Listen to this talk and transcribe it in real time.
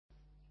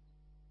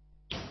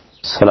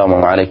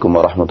Assalamualaikum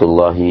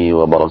warahmatullahi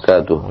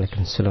wabarakatuh.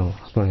 Waalaikumsalam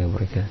warahmatullahi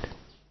wabarakatuh.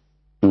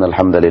 Innal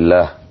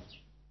hamdalillah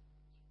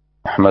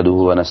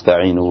nahmaduhu wa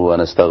nasta'inuhu wa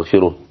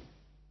nastaghfiruh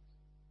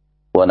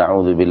wa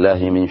na'udzu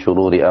billahi min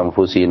shururi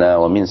anfusina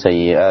wa min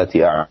sayyiati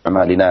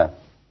a'malina.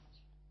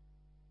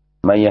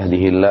 Man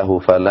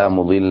yahdihillahu fala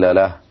mudilla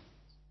lahu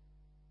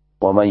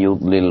wa man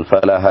yudlil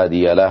fala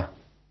hadiya lahu.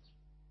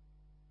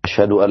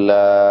 Asyhadu an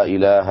la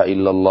ilaha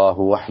illallah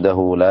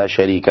wahdahu la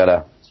syarika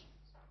lahu.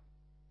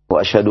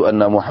 وأشهد أن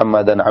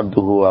محمدا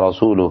عبده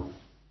ورسوله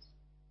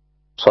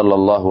صلى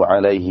الله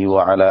عليه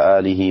وعلى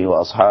آله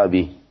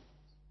وأصحابه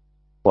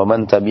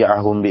ومن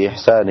تبعهم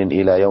بإحسان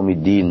إلى يوم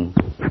الدين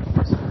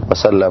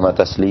وسلم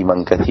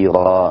تسليما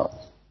كثيرا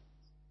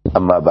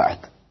أما بعد.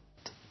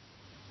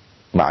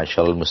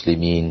 معاشر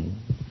المسلمين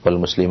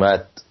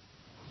والمسلمات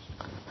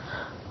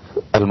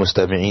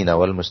المستمعين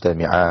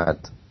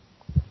والمستمعات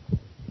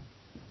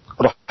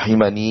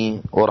رحمني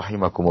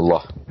ورحمكم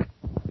الله.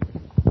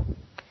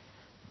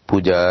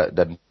 Puja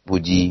dan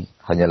puji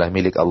hanyalah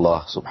milik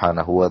Allah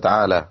subhanahu wa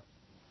ta'ala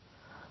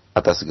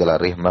atas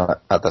segala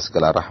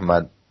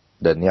rahmat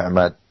dan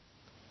nikmat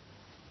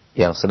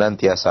yang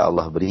senantiasa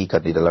Allah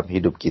berikan di dalam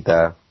hidup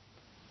kita,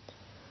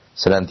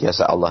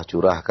 senantiasa Allah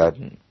curahkan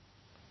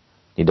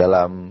di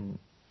dalam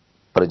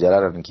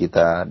perjalanan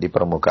kita di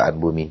permukaan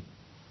bumi.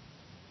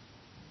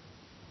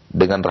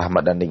 Dengan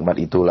rahmat dan nikmat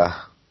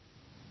itulah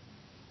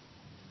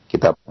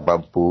kita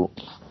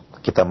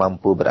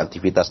mampu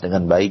beraktivitas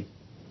dengan baik,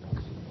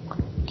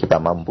 kita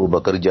mampu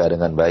bekerja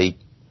dengan baik,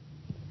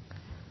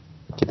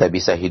 kita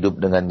bisa hidup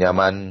dengan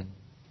nyaman,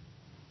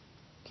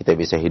 kita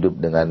bisa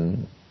hidup dengan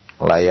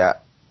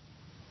layak,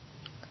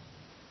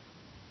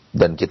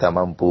 dan kita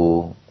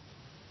mampu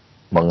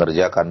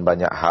mengerjakan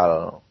banyak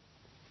hal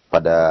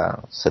pada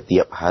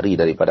setiap hari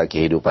daripada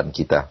kehidupan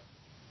kita.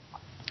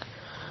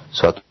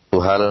 Suatu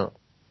hal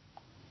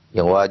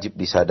yang wajib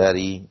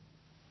disadari,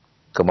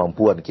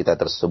 kemampuan kita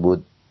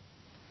tersebut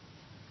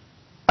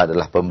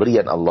adalah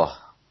pemberian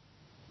Allah,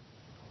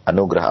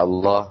 anugerah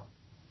Allah,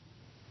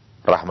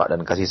 rahmat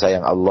dan kasih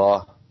sayang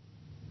Allah,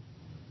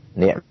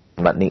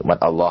 nikmat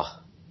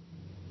Allah.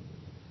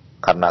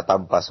 Karena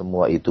tanpa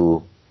semua itu,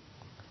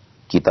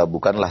 kita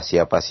bukanlah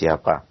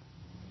siapa-siapa.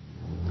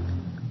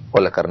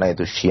 Oleh karena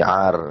itu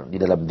syiar di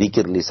dalam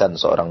dzikir lisan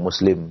seorang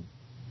muslim,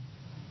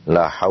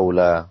 la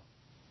haula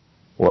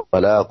wa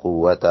la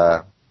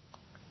quwwata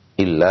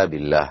illa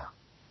billah.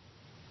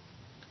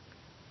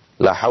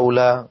 La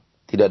haula,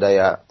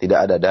 tidak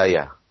ada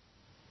daya,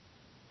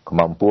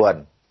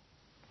 kemampuan,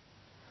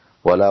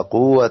 wala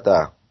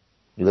quwwata,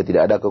 juga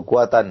tidak ada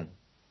kekuatan,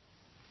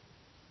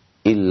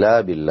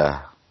 illa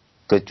billah,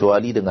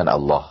 kecuali dengan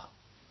Allah.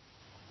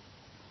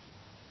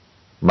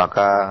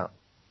 Maka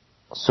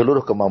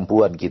seluruh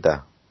kemampuan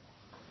kita,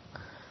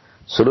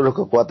 seluruh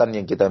kekuatan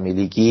yang kita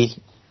miliki,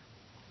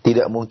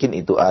 tidak mungkin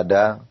itu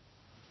ada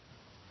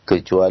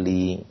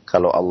kecuali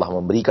kalau Allah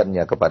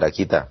memberikannya kepada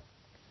kita.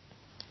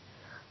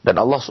 Dan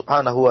Allah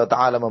subhanahu wa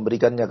ta'ala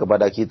memberikannya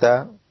kepada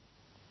kita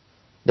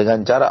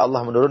dengan cara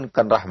Allah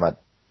menurunkan rahmat,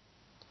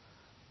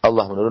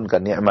 Allah menurunkan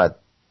nikmat,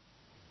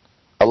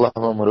 Allah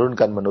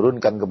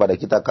menurunkan kepada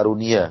kita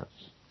karunia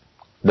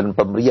dan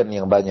pemberian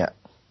yang banyak.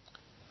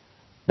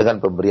 Dengan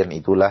pemberian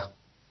itulah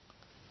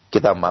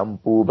kita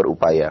mampu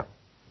berupaya.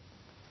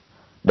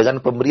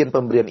 Dengan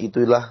pemberian-pemberian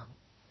itulah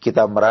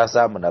kita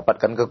merasa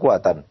mendapatkan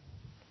kekuatan.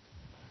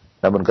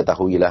 Namun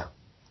ketahuilah,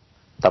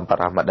 tanpa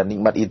rahmat dan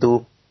nikmat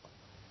itu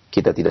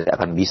kita tidak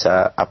akan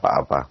bisa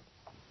apa-apa.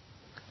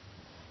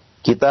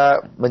 Kita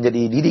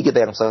menjadi diri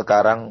kita yang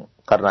sekarang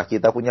karena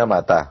kita punya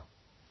mata.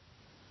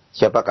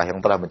 Siapakah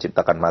yang telah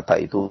menciptakan mata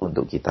itu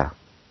untuk kita?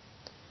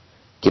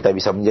 Kita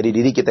bisa menjadi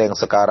diri kita yang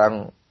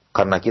sekarang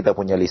karena kita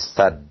punya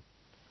lisan.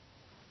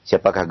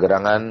 Siapakah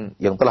gerangan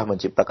yang telah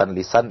menciptakan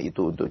lisan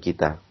itu untuk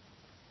kita?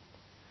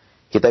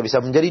 Kita bisa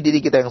menjadi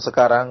diri kita yang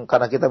sekarang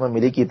karena kita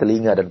memiliki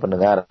telinga dan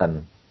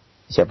pendengaran.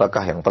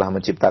 Siapakah yang telah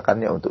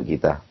menciptakannya untuk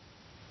kita?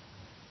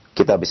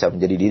 Kita bisa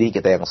menjadi diri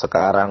kita yang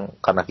sekarang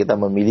karena kita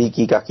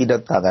memiliki kaki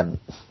dan tangan.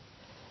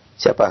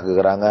 Siapa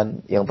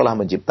gerangan yang telah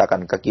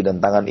menciptakan kaki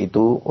dan tangan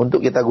itu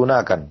untuk kita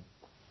gunakan?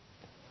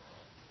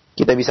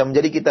 Kita bisa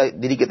menjadi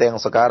diri kita yang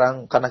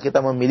sekarang karena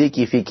kita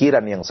memiliki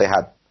pikiran yang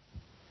sehat,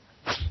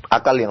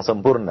 akal yang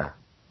sempurna.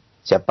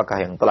 Siapakah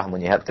yang telah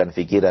menyehatkan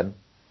pikiran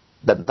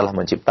dan telah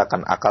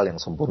menciptakan akal yang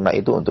sempurna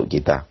itu untuk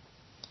kita?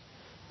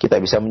 Kita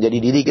bisa menjadi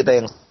diri kita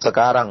yang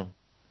sekarang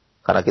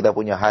karena kita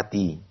punya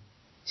hati.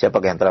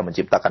 Siapakah yang telah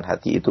menciptakan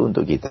hati itu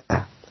untuk kita?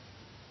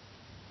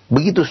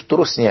 Begitu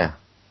seterusnya.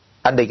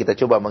 Andai kita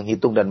coba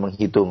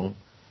menghitung,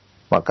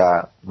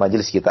 maka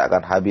majelis kita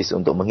akan habis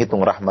untuk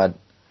menghitung rahmat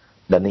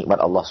dan nikmat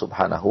Allah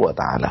subhanahu wa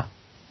ta'ala.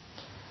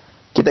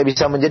 Kita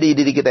bisa menjadi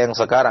diri kita yang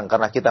sekarang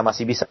karena kita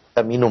masih bisa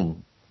minum.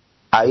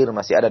 Air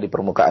masih ada di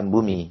permukaan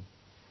bumi.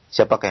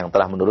 Siapakah yang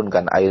telah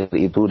menurunkan air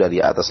itu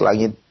dari atas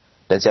langit?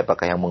 Dan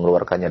siapakah yang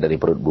mengeluarkannya dari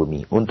perut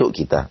bumi? Untuk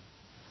kita.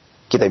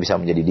 Kita bisa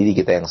menjadi diri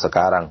kita yang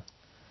sekarang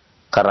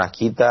karena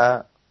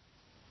kita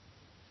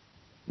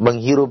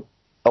menghirup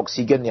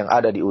oksigen yang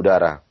ada di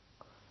udara.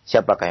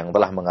 siapakah yang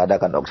telah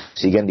mengadakan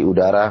oksigen di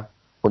udara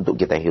untuk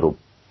kita hirup?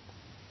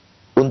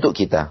 Untuk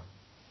kita.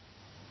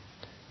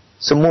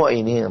 Semua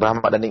ini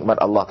rahmat dan nikmat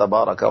Allah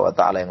Tabaraka wa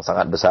Ta'ala yang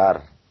sangat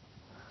besar.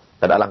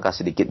 Dan alangkah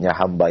sedikitnya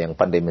hamba yang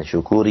pandai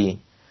mensyukuri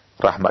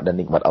rahmat dan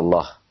nikmat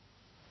Allah.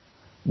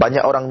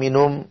 Banyak orang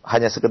minum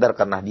hanya sekedar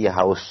karena dia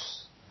haus.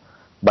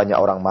 Banyak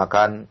orang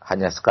makan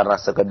hanya karena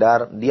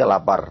sekedar dia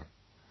lapar.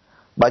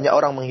 Banyak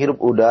orang menghirup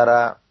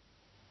udara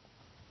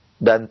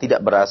dan tidak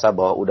berasa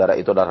bahwa udara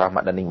itu adalah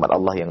rahmat dan nikmat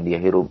Allah yang dia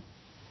hirup.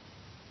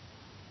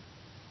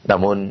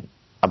 Namun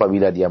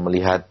apabila dia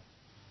melihat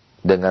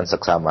dengan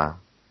seksama,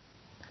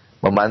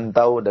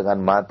 memantau dengan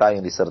mata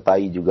yang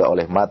disertai juga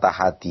oleh mata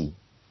hati,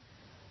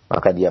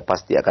 maka dia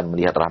pasti akan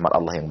melihat rahmat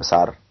Allah yang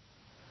besar,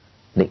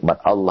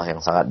 nikmat Allah yang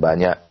sangat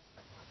banyak,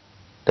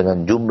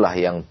 dengan jumlah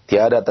yang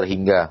tiada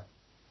terhingga,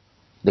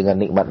 dengan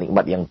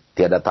nikmat-nikmat yang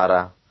tiada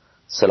tara,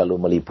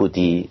 selalu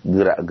meliputi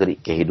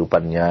gerak-gerik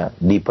kehidupannya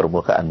di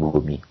permukaan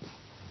bumi.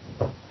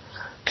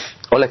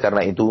 Oleh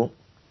karena itu,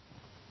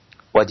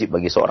 wajib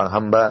bagi seorang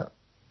hamba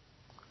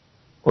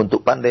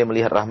untuk pandai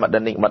melihat rahmat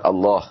dan nikmat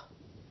Allah,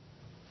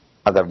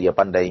 agar dia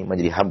pandai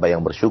menjadi hamba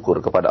yang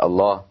bersyukur kepada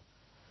Allah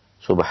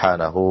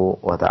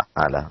Subhanahu wa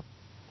ta'ala.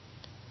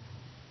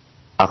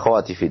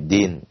 Akhwati fid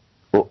din,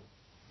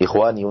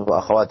 ikhwani wa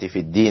akhwati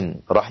fid din,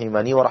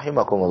 rahimani wa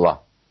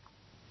rahimakumullah.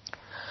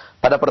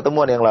 Pada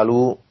pertemuan yang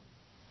lalu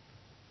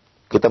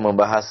kita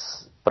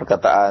membahas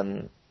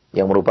perkataan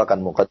yang merupakan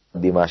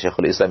muqaddimah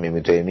Syekhul Islam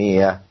Ibnu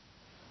Taimiyah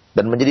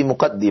dan menjadi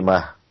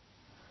muqaddimah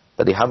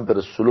dari hampir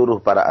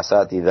seluruh para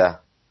asatidzah,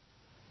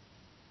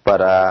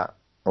 para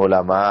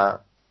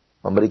ulama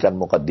memberikan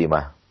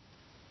muqaddimah.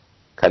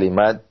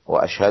 Kalimat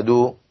wa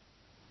asyhadu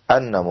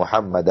anna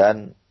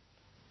Muhammadan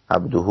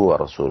abduhu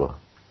wa rasuluh.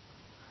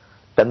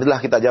 Dan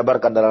telah kita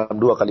jabarkan dalam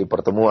 2 kali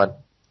pertemuan.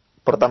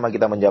 Pertama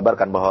kita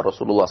menjabarkan bahwa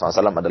Rasulullah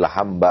SAW adalah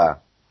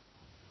hamba.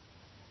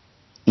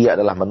 Ia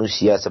adalah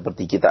manusia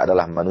seperti kita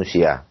adalah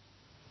manusia.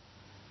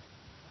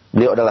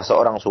 Beliau adalah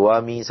seorang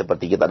suami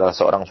seperti kita adalah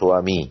seorang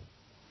suami.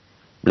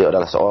 Beliau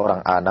adalah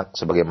seorang anak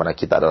sebagaimana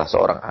kita adalah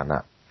seorang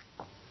anak.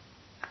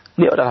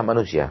 Beliau adalah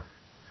manusia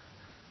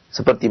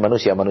seperti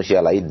manusia-manusia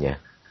lainnya.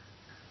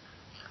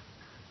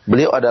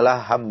 Beliau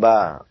adalah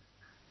hamba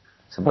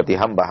seperti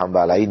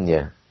hamba-hamba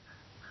lainnya.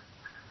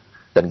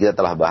 Dan kita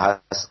telah bahas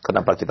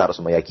kenapa kita harus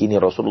meyakini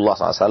Rasulullah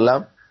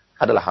SAW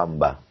adalah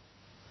hamba.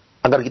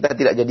 Agar kita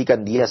tidak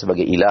jadikan dia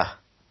sebagai ilah.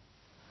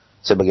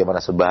 Sebagaimana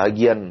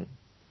sebahagian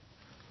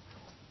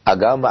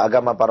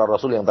agama-agama para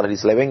Rasul yang telah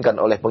diselewengkan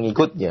oleh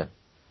pengikutnya.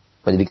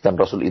 Menjadikan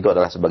Rasul itu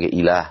adalah sebagai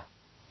ilah.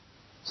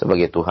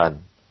 Sebagai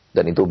Tuhan.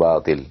 Dan itu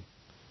batil.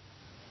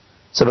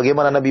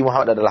 Sebagaimana Nabi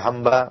Muhammad adalah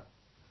hamba,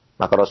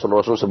 maka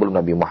Rasul-Rasul sebelum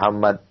Nabi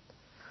Muhammad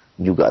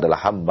juga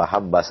adalah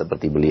hamba-hamba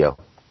seperti beliau.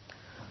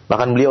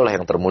 Bahkan beliau lah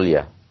yang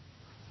termulia.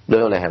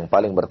 Beliau lah yang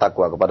paling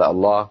bertakwa kepada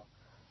Allah.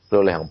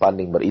 Beliau lah yang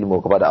paling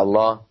berilmu kepada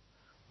Allah.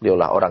 Beliau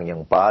lah orang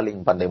yang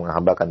paling pandai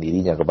menghambakan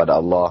dirinya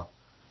kepada Allah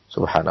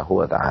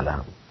Subhanahu wa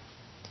ta'ala.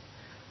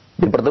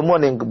 Di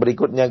pertemuan yang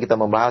berikutnya kita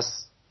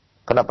membahas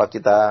kenapa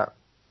kita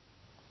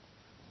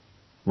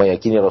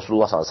meyakini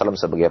Rasulullah SAW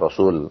sebagai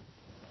Rasul.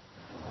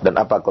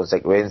 Dan apa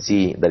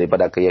konsekuensi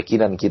daripada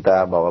keyakinan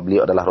kita bahwa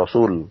beliau adalah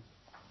Rasul.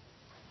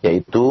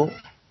 Yaitu,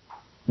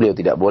 beliau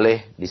tidak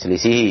boleh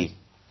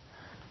diselisihi.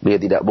 Beliau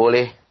tidak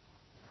boleh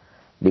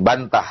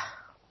dibantah.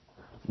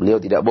 Beliau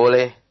tidak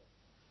boleh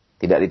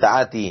tidak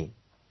ditaati.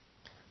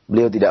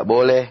 Beliau tidak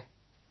boleh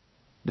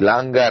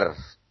dilanggar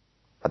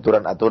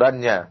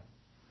aturan-aturannya.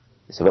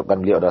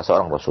 Disebabkan beliau adalah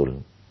seorang Rasul.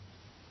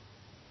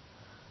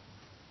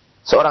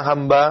 Seorang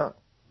hamba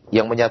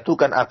yang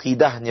menyatukan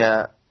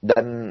akidahnya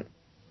dan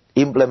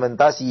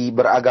implementasi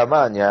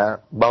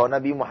beragamanya bahwa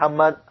Nabi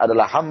Muhammad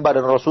adalah hamba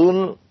dan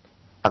Rasul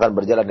akan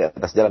berjalan di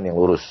atas jalan yang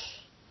lurus.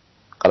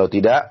 Kalau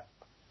tidak,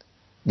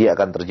 dia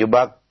akan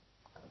terjebak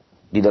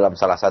di dalam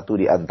salah satu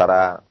di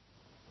antara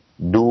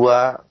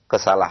 2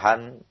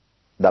 kesalahan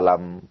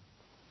dalam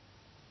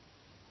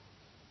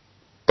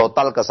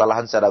total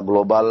kesalahan secara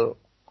global,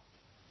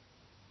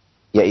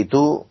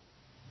 yaitu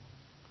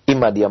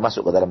imma dia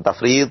masuk ke dalam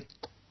tafrid,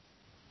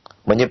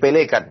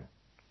 menyepelekan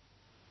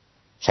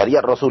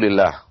syariat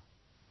Rasulullah,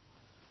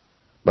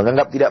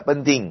 menganggap tidak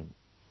penting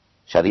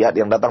syariat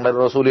yang datang dari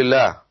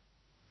Rasulullah,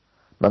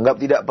 menganggap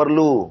tidak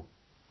perlu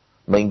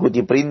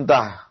mengikuti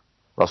perintah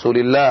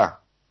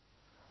Rasulullah,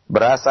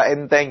 berasa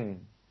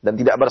enteng dan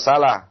tidak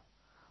bersalah,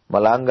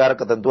 melanggar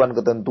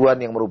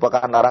ketentuan-ketentuan yang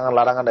merupakan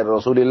larangan-larangan dari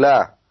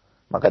Rasulullah,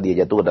 maka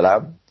dia jatuh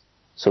dalam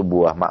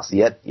sebuah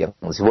maksiat yang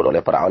disebut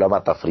oleh para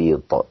ulama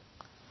tafrid,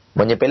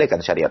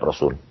 menyepelekan syariat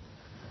Rasul.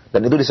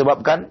 Dan itu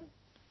disebabkan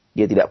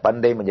dia tidak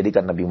pandai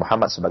menjadikan Nabi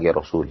Muhammad sebagai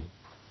Rasul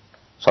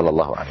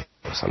sallallahu alaihi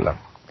wasallam.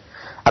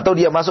 Atau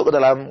dia masuk ke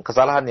dalam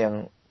kesalahan yang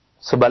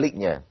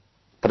sebaliknya,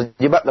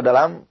 terjebak ke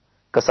dalam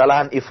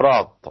kesalahan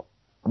ifrat,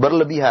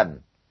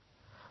 berlebihan,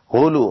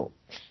 hulu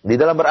di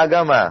dalam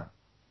beragama,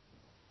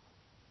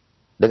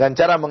 dengan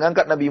cara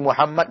mengangkat Nabi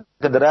Muhammad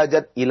ke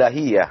derajat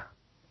ilahiyah,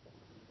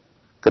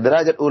 ke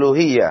derajat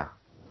uluhiyah,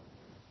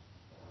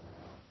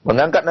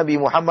 mengangkat Nabi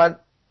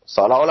Muhammad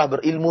seolah-olah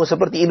berilmu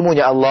seperti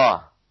ilmunya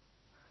Allah,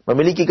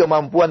 memiliki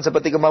kemampuan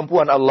seperti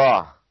kemampuan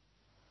Allah,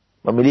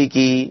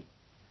 memiliki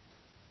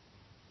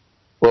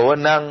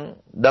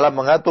wewenang dalam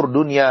mengatur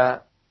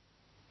dunia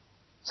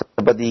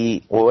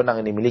seperti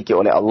wewenang yang dimiliki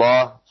oleh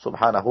Allah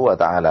Subhanahu wa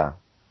ta'ala.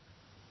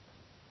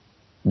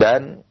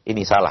 Dan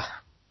ini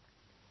salah.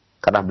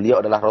 Karena beliau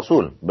adalah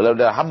Rasul. Beliau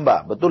adalah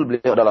hamba. Betul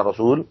beliau adalah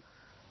Rasul.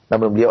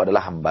 Namun beliau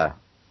adalah hamba.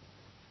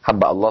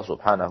 Hamba Allah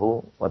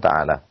Subhanahu wa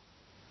ta'ala.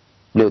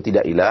 Beliau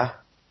tidak ilah.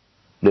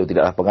 Beliau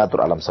tidaklah pengatur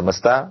alam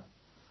semesta.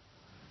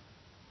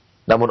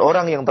 Namun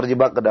orang yang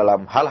terjebak ke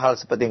dalam hal-hal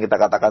seperti yang kita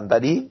katakan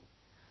tadi,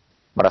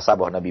 merasa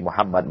bahwa Nabi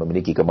Muhammad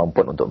memiliki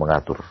kemampuan untuk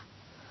mengatur.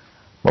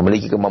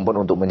 Memiliki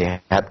kemampuan untuk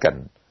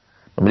menyehatkan.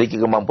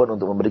 Memiliki kemampuan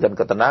untuk memberikan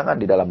ketenangan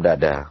di dalam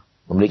dada.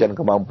 Memiliki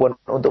kemampuan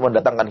untuk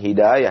mendatangkan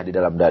hidayah di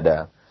dalam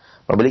dada.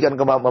 Memiliki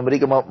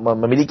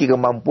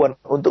kemampuan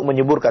untuk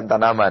menyuburkan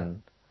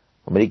tanaman.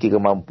 Memiliki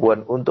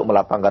kemampuan untuk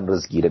melapangkan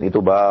rezeki. Dan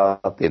itu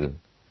batil.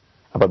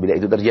 Apabila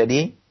itu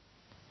terjadi,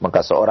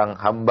 maka seorang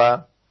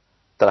hamba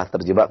telah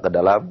terjebak ke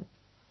dalam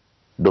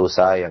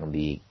dosa yang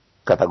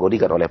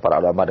dikategorikan oleh para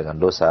ulama dengan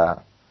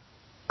dosa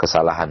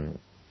kesalahan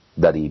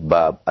dari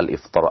bab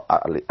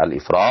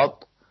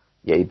al-ifrat,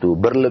 yaitu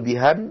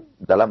berlebihan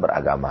dalam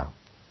beragama.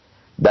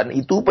 Dan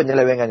itu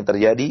penyelewengan yang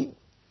terjadi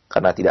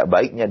karena tidak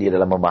baiknya dia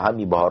dalam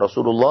memahami bahwa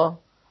Rasulullah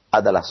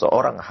adalah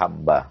seorang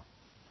hamba.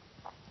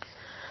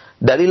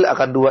 Dalil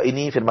akan dua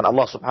ini firman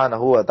Allah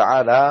Subhanahu wa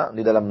ta'ala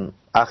di dalam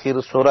akhir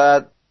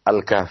surat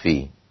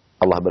Al-Kahfi.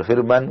 Allah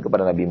berfirman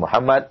kepada Nabi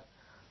Muhammad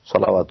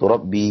salawatu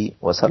rabbi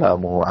wa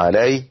salamuhu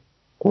alaih,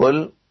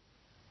 qul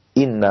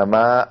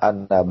innama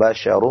anna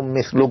basyarum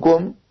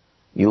mithlukum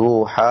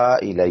yuha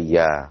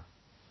ilayya.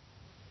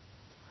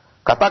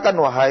 Katakan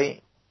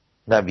wahai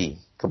Nabi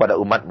kepada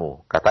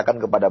umatmu, katakan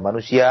kepada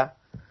manusia,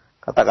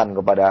 katakan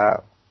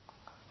kepada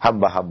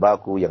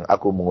hamba-hambaku yang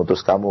aku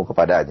mengutus kamu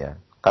kepadanya.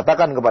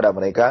 Katakan kepada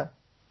mereka,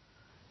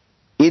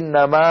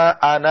 innama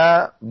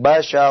ana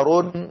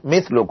basyarun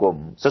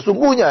mithlukum.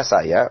 Sesungguhnya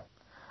saya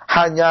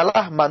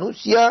hanyalah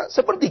manusia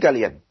seperti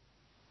kalian.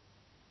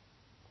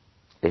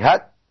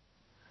 Lihat.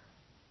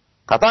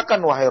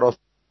 Katakan wahai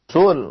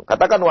Rasul,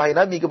 katakan wahai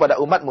Nabi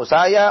kepada umatmu,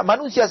 saya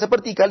manusia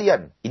seperti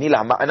kalian.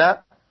 Inilah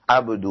makna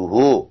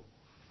abduhu.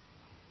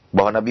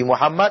 Bahwa Nabi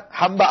Muhammad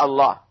hamba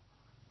Allah.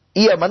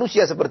 Ia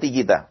manusia seperti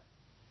kita.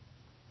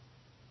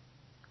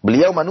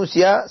 Beliau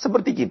manusia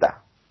seperti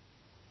kita.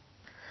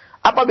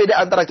 Apa beda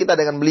antara kita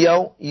dengan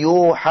beliau?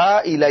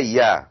 Yuha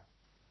ilayya.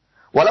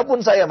 Walaupun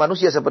saya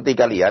manusia seperti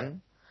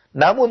kalian,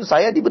 namun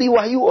saya diberi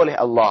wahyu oleh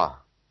Allah.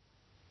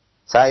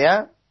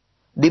 Saya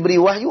diberi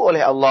wahyu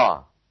oleh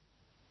Allah.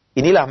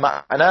 Inilah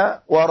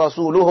makna wa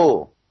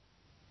rasuluhu.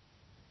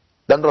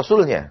 Dan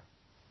rasulnya.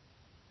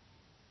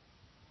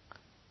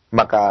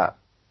 Maka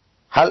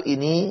hal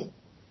ini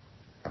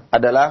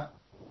adalah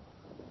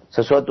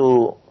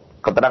sesuatu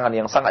keterangan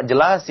yang sangat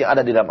jelas yang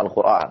ada di dalam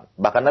Al-Quran.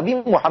 Bahkan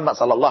Nabi Muhammad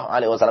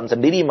SAW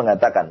sendiri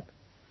mengatakan,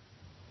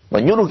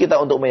 menyuruh kita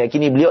untuk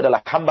meyakini beliau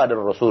adalah hamba dan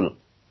Rasul.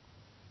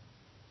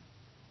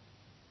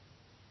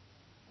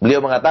 Beliau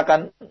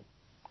mengatakan,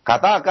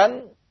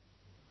 katakan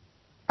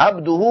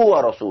abduhu wa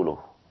rasuluh.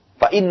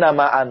 Fa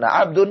innama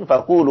ana abdun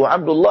faqulu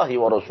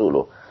abdullahi wa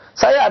rasuluh.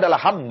 Saya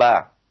adalah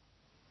hamba.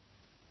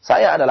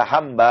 Saya adalah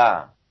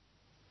hamba.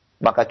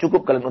 Maka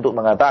cukup kalian untuk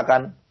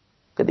mengatakan,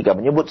 ketika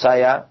menyebut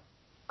saya,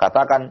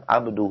 katakan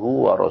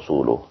abduhu wa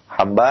rasuluh.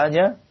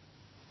 Hambanya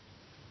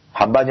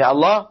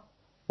Allah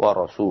wa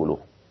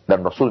rasuluh.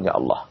 Dan rasulnya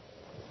Allah.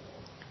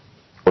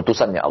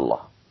 Utusannya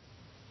Allah.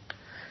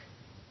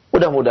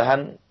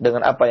 Mudah-mudahan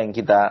dengan apa yang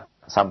kita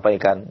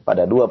sampaikan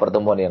pada dua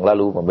pertemuan yang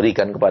lalu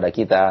memberikan kepada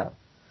kita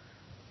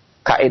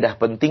kaidah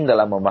penting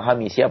dalam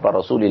memahami siapa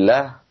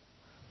Rasulullah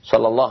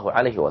Shallallahu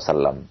Alaihi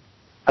Wasallam,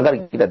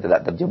 agar kita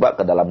tidak terjebak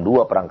ke dalam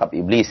dua perangkap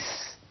iblis.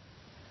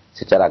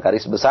 Secara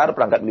garis besar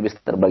perangkap iblis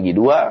terbagi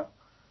dua,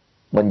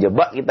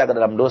 menjebak kita ke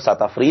dalam dosa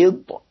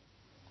tafrid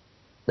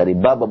dari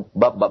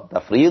bab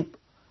tafrid,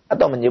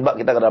 atau menjebak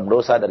kita ke dalam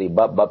dosa dari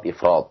bab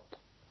ifrat.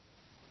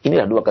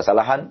 Inilah dua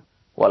kesalahan.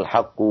 Wal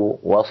haqqu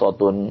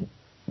wasatun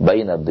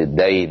baina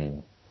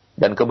dhiddain.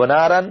 Dan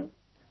kebenaran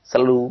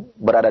selalu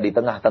berada di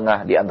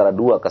tengah-tengah di antara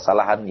dua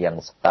kesalahan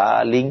yang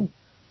saling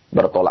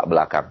bertolak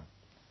belakang.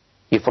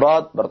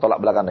 Ifrat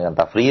bertolak belakang dengan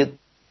tafrid.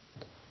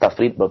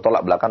 Tafrid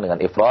bertolak belakang dengan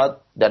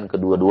ifrat. Dan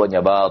kedua-duanya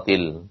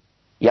batil.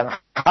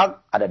 Yang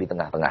hak ada di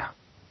tengah-tengah.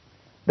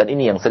 Dan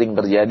ini yang sering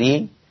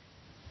terjadi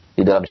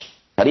di dalam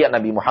syariat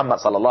Nabi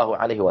Muhammad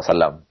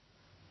SAW.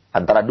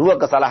 Antara dua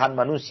kesalahan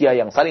manusia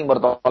yang saling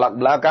bertolak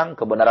belakang,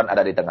 kebenaran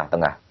ada di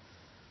tengah-tengah.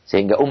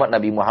 Sehingga umat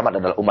Nabi Muhammad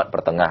adalah umat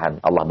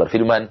pertengahan. Allah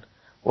berfirman,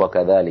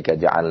 وَكَذَلِكَ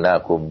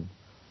جَعَلْنَاكُمْ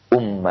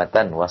أُمَّةً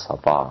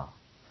وَسَطًا.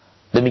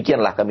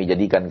 Demikianlah kami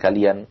jadikan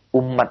kalian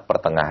umat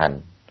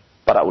pertengahan.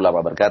 Para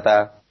ulama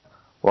berkata,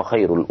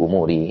 وَخَيْرُ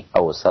الْأُمُورِ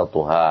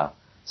أَوْسَطُهَا.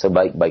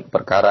 Sebaik-baik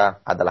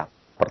perkara adalah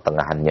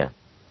pertengahannya.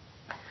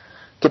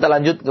 Kita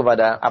lanjut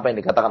kepada apa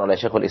yang dikatakan oleh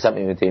Syekhul Islam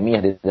Ibnu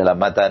Taimiyah di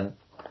dalam matan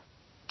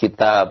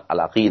kitab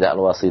Al-Aqidah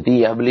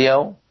Washitiyah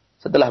beliau.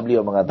 Setelah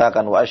beliau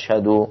mengatakan, wa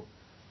asyhadu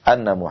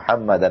anna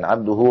Muhammadan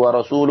abduhu wa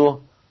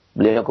rasuluh.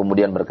 Beliau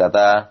kemudian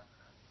berkata,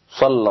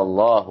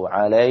 sallallahu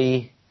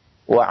alaihi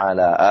wa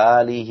ala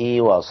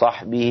alihi wa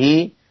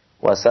sahbihi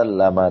wa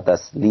sallama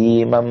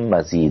tasliman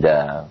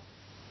mazida.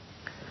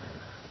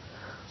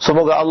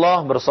 Semoga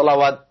Allah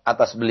berselawat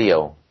atas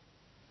beliau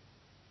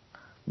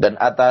dan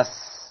atas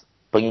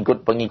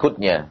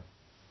pengikut-pengikutnya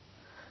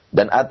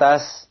dan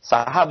atas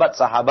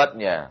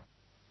sahabat-sahabatnya,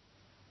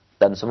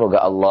 dan semoga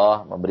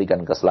Allah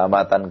memberikan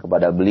keselamatan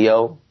kepada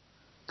beliau,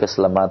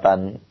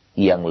 keselamatan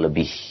yang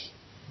lebih.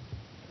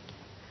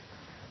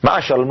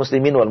 Ma'asyarul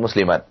muslimin wal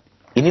muslimat,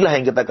 inilah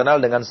yang kita kenal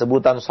dengan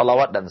sebutan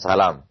salawat dan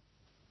salam.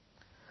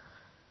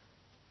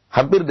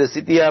 Hampir di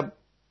setiap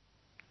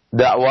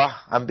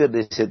dakwah, hampir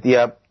di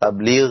setiap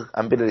tabligh,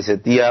 hampir di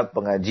setiap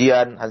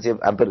pengajian,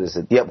 hampir di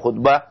setiap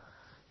khutbah,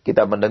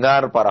 kita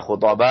mendengar para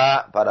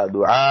khutbah, para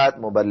duat,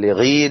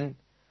 muballighin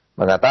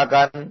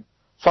mengatakan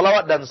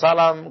salawat dan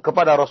salam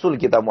kepada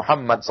Rasul kita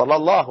Muhammad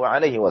sallallahu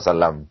alaihi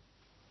wasallam.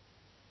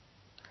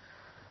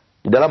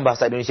 Di dalam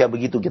bahasa Indonesia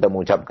begitu kita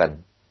mengucapkan.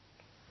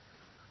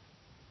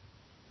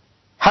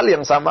 Hal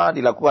yang sama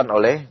dilakukan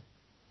oleh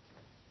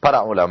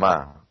para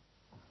ulama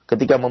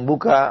ketika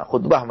membuka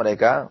khutbah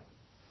mereka.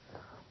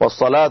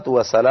 Wassalatu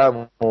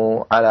wassalamu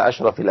ala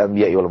asyrafil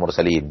anbiya'i wal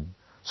mursalin.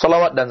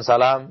 Salawat dan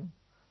salam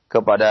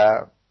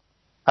kepada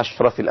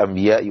asyrafil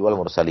anbiya'i wal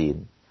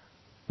mursalin.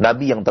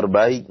 Nabi yang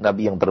terbaik,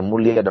 Nabi yang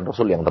termulia, dan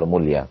Rasul yang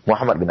termulia.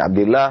 Muhammad bin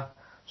Abdullah,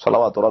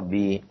 salawatu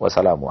rabbi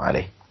wassalamu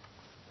alaih.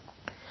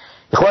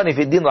 Ikhwani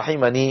fiddin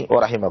rahimani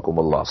wa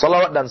rahimakumullah.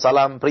 Salawat dan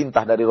salam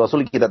perintah dari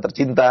Rasul kita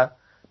tercinta,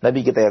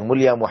 Nabi kita yang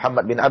mulia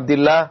Muhammad bin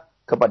Abdullah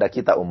kepada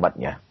kita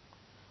umatnya.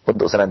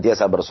 Untuk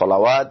senantiasa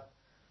bersolawat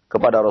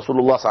kepada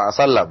Rasulullah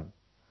SAW.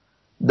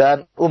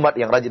 Dan umat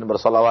yang rajin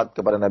bersolawat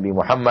kepada Nabi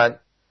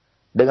Muhammad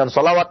dengan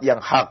solawat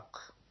yang hak.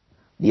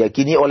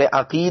 Diyakini oleh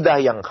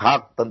akidah yang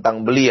hak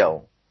tentang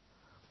beliau.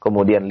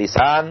 Kemudian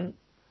lisan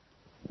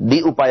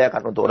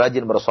diupayakan untuk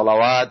rajin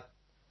bersolawat.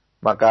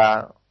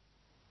 Maka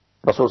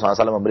Rasulullah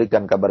SAW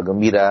memberikan kabar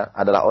gembira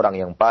adalah orang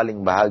yang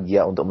paling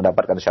bahagia untuk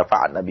mendapatkan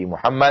syafaat Nabi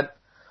Muhammad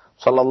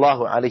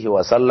sallallahu alaihi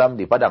wasallam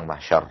di padang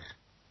mahsyar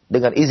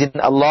dengan izin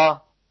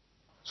Allah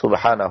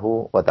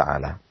subhanahu wa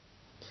ta'ala.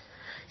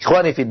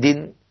 Ikhwani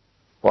fiddin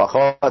wa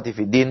akhwati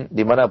fiddin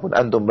dimanapun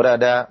antum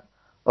berada,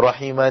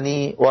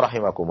 rahimani wa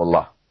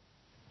rahimakumullah.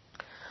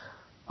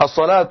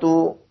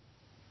 As-salatu,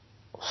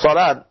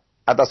 salat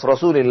atas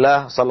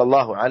Rasulullah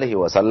sallallahu alaihi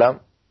wasallam,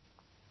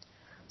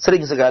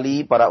 sering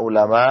sekali para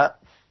ulama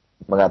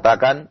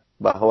mengatakan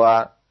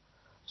bahwa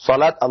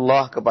salat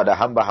Allah kepada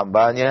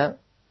hamba-hambanya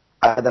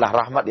adalah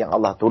rahmat yang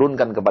Allah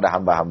turunkan kepada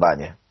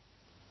hamba-hambanya.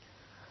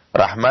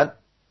 Rahmat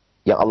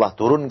yang Allah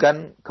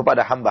turunkan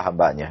kepada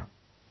hamba-hambanya.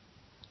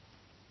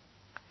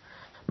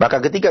 Maka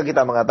ketika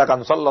kita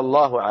mengatakan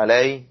sallallahu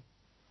alaihi,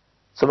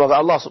 semoga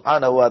Allah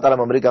subhanahu wa ta'ala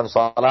memberikan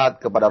salat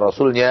kepada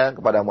Rasulnya,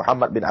 kepada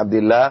Muhammad bin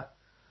Abdullah,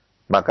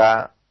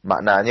 maka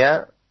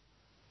maknanya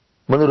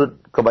menurut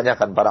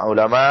kebanyakan para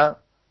ulama,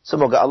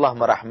 semoga Allah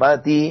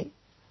merahmati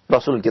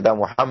Rasul kita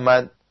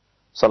Muhammad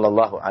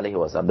sallallahu alaihi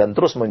wasallam dan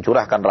terus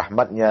mencurahkan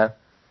rahmatnya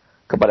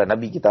kepada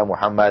Nabi kita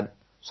Muhammad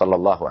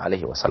sallallahu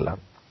alaihi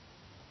wasallam.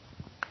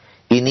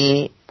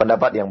 Ini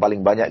pendapat yang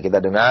paling banyak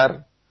kita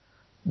dengar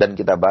dan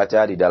kita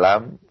baca di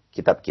dalam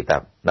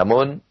kitab-kitab.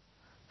 Namun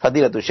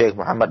Fadilatul Syekh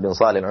Muhammad bin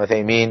Shalih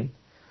Al-Utsaimin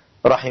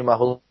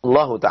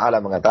rahimahullahu taala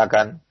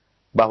mengatakan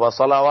bahwa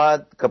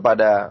salawat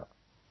kepada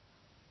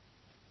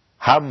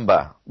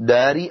hamba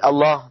dari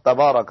Allah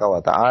tabaraka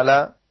wa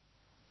taala,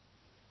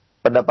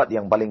 pendapat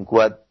yang paling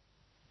kuat,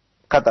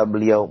 kata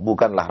beliau,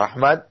 bukanlah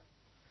rahmat,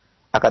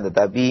 akan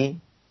tetapi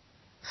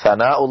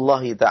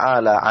sana'ullahi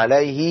ta'ala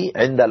alaihi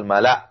indal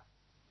mala'.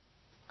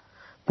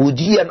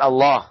 Pujian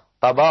Allah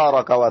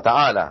tabaraka wa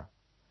ta'ala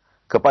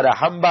kepada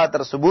hamba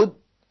tersebut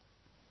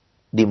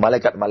di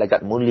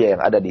malaikat-malaikat mulia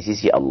yang ada di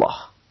sisi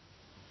Allah.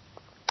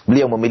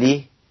 Beliau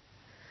memilih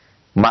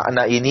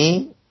makna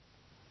ini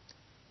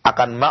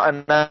akan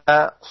makna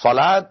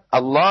salat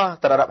Allah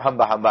terhadap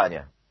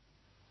hamba-hambanya.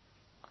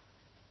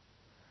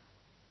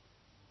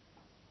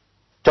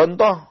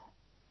 Contoh,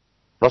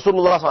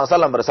 Rasulullah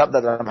SAW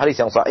bersabda dalam hadis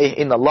yang sahih,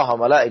 Inna Allah wa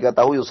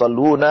malaikatahu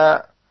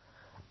yusalluna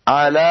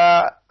ala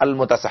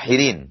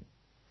al-mutasahirin.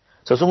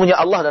 Sesungguhnya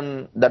Allah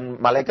dan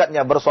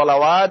malaikatnya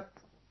bersolawat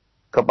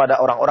kepada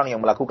orang-orang yang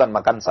melakukan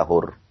makan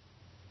sahur.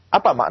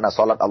 Apa makna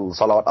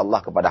salawat Allah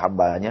kepada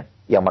hambanya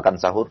yang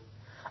makan sahur?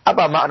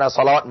 Apa makna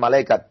salawat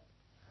malaikat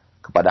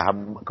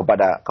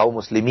kepada kaum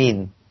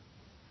muslimin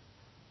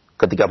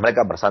ketika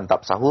mereka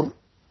bersantap sahur?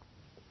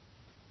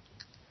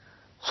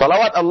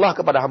 Salawat Allah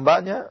kepada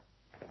hambanya,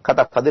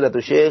 kata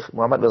Fadilatul Syekh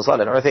Muhammad bin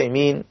Shalih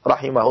Al-Utsaimin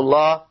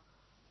rahimahullah,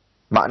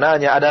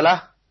 maknanya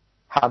adalah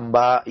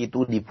hamba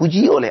itu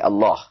dipuji oleh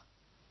Allah.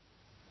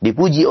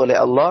 Dipuji oleh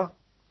Allah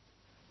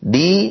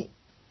di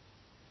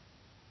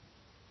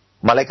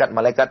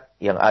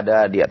malaikat-malaikat yang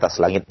ada di atas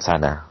langit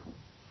sana.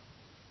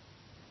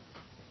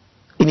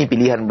 Ini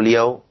pilihan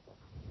beliau,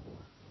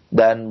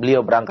 dan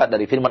beliau berangkat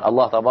dari firman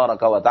Allah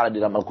tabaraka wa ta'ala di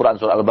dalam Al-Quran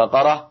surah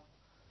Al-Baqarah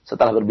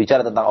setelah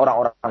berbicara tentang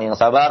orang-orang yang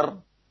sabar.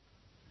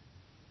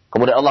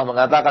 Kemudian Allah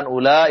mengatakan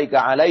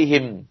ulaika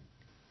alaihim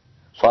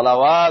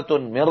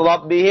salawatun min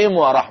rabbihim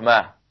wa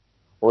rahmah.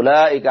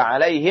 Ulaika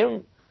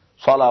alaihim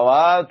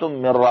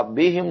salawatun min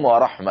rabbihim wa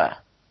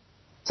rahmah.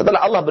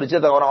 Setelah Allah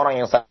bercerita tentang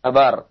orang-orang yang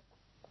sabar,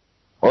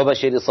 wa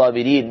basyiris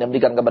sabirin, dan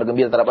memberikan kabar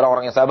gembira terhadap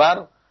orang-orang yang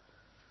sabar,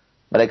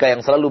 mereka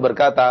yang selalu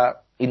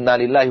berkata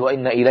inna lillahi wa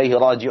inna ilaihi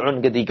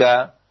raji'un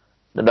ketika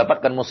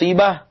mendapatkan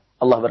musibah,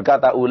 Allah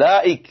berkata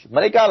ulaik,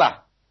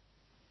 merekalah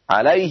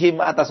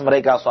alaihim, atas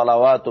mereka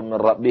salawatun min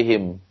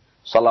rabbihim,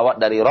 salawat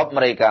dari Rabb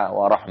mereka,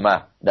 wa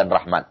rahmah, dan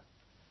rahmat.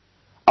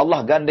 Allah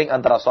gandeng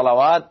antara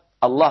salawat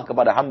Allah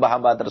kepada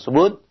hamba-hamba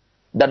tersebut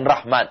dan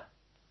rahmat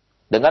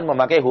dengan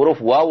memakai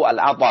huruf waw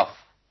al-ataf.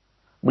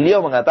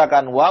 Beliau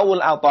mengatakan wawul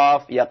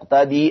ataf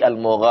yaqtadi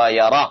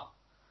al-mughayarah.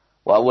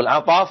 Wawul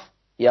ataf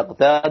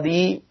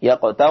yaqtadi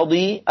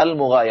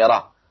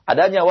al-mughayarah.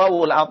 Adanya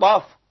wawul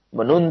ataf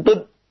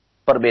menuntut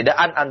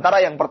perbedaan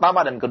antara yang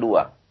pertama dan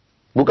kedua,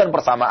 bukan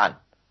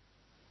persamaan.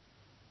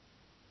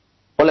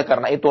 Oleh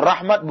karena itu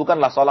rahmat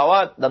bukanlah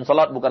salawat dan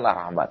salawat bukanlah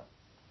rahmat.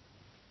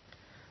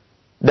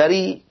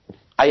 Dari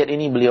ayat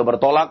ini beliau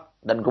bertolak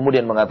dan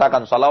kemudian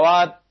mengatakan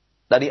salawat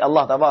dari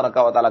Allah tabaraka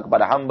wa taala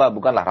kepada hamba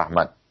bukanlah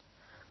rahmat.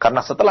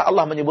 Karena setelah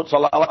Allah menyebut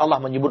salawat, Allah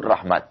menyebut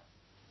rahmat.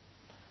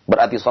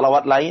 Berarti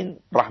salawat lain,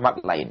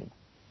 rahmat lain.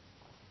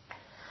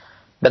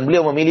 Dan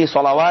beliau memilih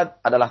salawat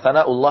adalah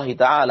sana'ullah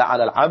ta'ala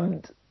 'alal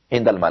 'abd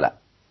indal mala'.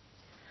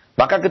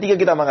 Maka ketika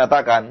kita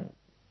mengatakan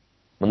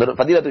menurut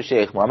Fadilatul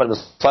Syekh Muhammad bin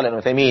Shalih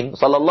Al-Utsaimin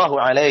sallallahu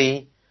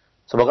alaihi,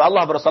 semoga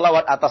Allah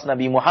bersalawat atas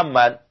Nabi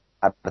Muhammad,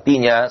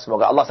 artinya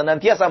semoga Allah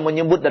senantiasa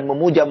menyebut dan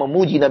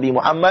memuji Nabi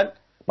Muhammad,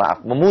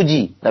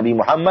 memuji Nabi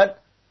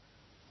Muhammad,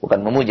 bukan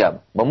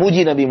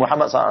memuji Nabi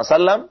Muhammad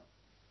SAW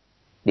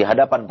di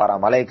hadapan para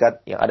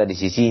malaikat yang ada di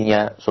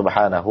sisinya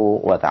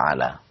subhanahu wa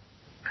ta'ala.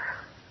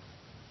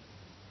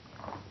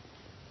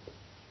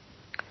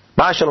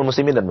 Ma'asyarul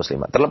muslimin dan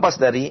muslimat, terlepas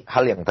dari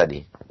hal yang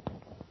tadi,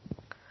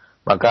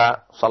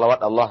 maka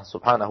salawat Allah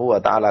subhanahu wa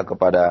ta'ala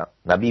kepada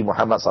Nabi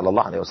Muhammad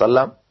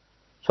SAW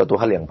suatu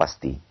hal yang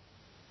pasti.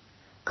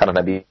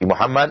 Karena Nabi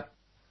Muhammad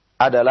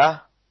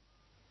adalah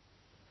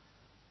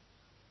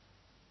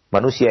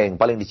manusia yang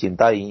paling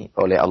dicintai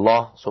oleh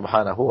Allah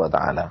subhanahu wa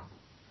ta'ala.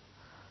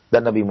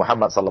 Dan Nabi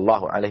Muhammad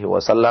sallallahu alaihi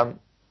wasallam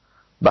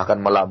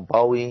bahkan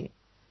melampaui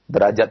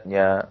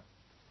derajatnya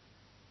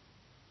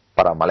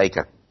para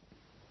malaikat.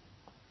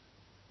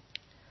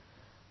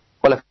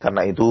 Oleh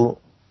karena itu,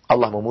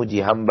 Allah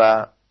memuji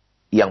hamba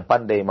yang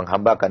pandai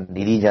menghambakan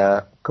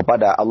dirinya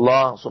kepada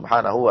Allah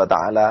subhanahu wa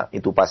ta'ala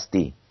itu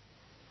pasti.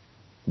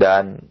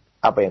 Dan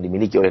apa yang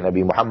dimiliki oleh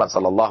Nabi Muhammad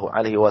sallallahu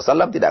alaihi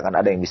wasallam tidak akan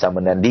ada yang bisa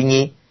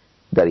menandingi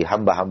dari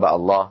hamba-hamba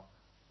Allah,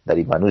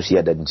 dari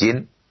manusia dan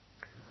jin.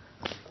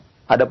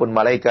 Adapun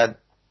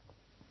malaikat,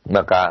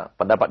 maka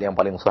pendapat yang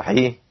paling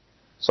sahih,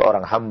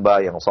 seorang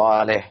hamba yang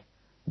saleh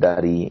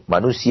dari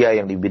manusia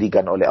yang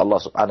diberikan oleh Allah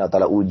subhanahu wa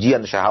ta'ala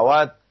ujian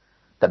syahwat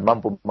dan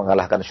mampu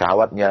mengalahkan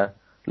syahwatnya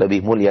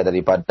lebih mulia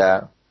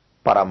daripada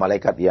para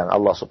malaikat yang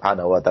Allah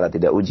subhanahu wa ta'ala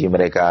tidak uji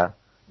mereka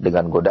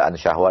dengan godaan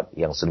syahwat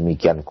yang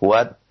sedemikian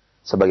kuat,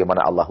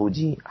 sebagaimana Allah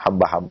uji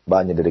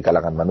hamba-hambanya dari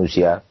kalangan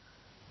manusia.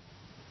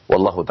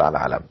 Wallahu ta'ala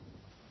alam.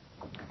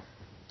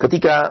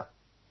 Ketika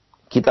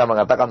kita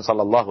mengatakan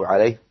sallallahu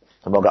alaihi,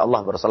 semoga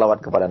Allah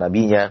bersalawat kepada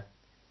nabinya,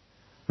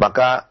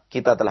 maka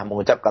kita telah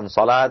mengucapkan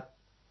salat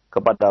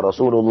kepada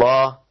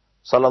Rasulullah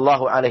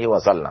sallallahu alaihi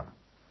wasallam.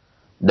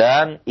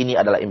 Dan ini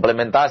adalah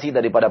implementasi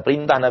daripada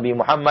perintah Nabi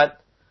Muhammad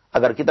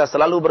agar kita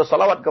selalu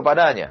bersalawat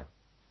kepadanya.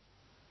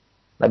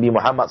 Nabi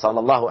Muhammad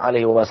sallallahu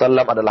alaihi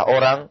wasallam adalah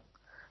orang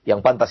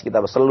yang pantas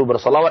kita selalu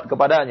bersalawat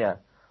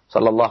kepadanya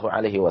sallallahu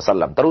alaihi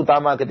wasallam,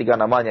 terutama ketika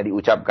namanya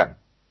diucapkan.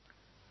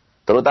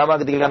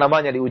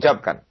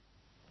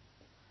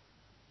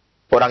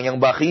 Orang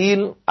yang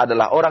bakhil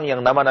adalah orang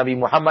yang nama Nabi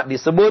Muhammad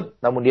disebut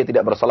namun dia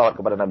tidak bersalawat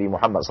kepada Nabi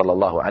Muhammad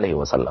sallallahu alaihi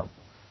wasallam.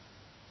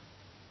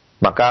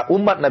 Maka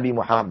umat Nabi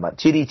Muhammad,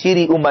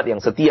 ciri-ciri umat yang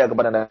setia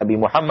kepada Nabi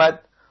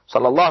Muhammad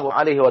sallallahu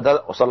alaihi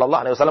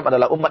wasallam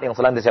adalah umat yang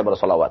senantiasa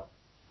bersalawat.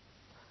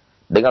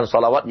 Dengan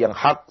salawat yang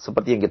hak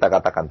seperti yang kita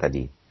katakan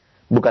tadi.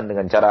 Bukan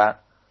dengan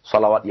cara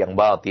salawat yang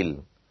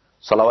batil,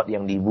 salawat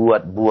yang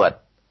dibuat-buat,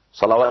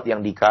 salawat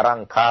yang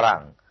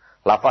dikarang-karang,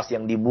 lafaz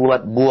yang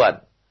dibuat-buat,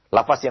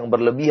 lafaz yang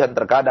berlebihan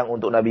terkadang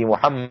untuk Nabi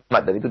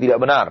Muhammad, dan itu tidak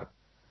benar.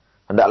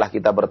 Hendaklah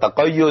kita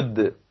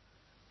bertaqayyud,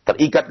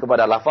 terikat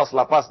kepada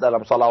lafaz-lafaz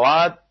dalam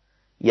salawat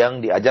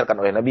yang diajarkan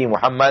oleh Nabi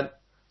Muhammad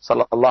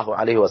sallallahu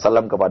alaihi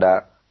wasallam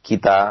kepada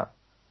kita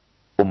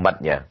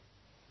umatnya.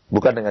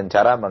 Bukan dengan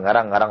cara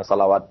mengarang-arang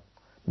salawat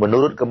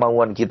menurut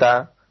kemauan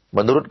kita,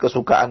 menurut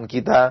kesukaan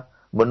kita,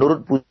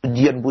 menurut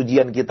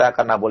pujian-pujian kita,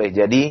 karena boleh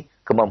jadi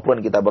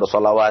kemampuan kita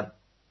bersolawat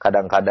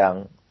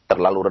kadang-kadang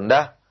terlalu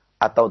rendah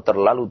atau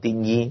terlalu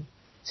tinggi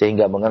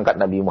sehingga mengangkat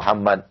Nabi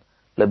Muhammad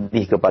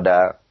lebih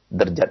kepada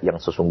derajat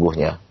yang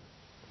sesungguhnya,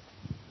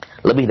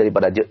 lebih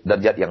daripada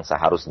derajat yang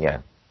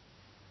seharusnya.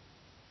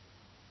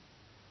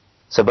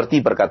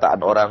 Seperti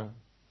perkataan orang,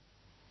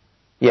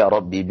 ya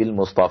Rabbi bil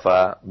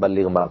Mustafa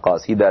balligh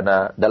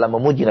maqasidana, dalam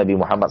memuji Nabi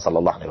Muhammad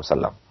sallallahu alaihi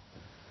wasallam.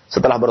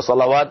 Setelah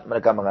bersalawat,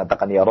 mereka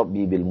mengatakan, Ya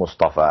Rabbi bil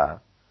Mustafa.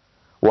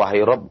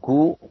 Wahai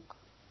Rabbku,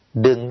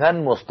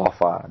 dengan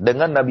Mustafa,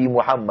 dengan Nabi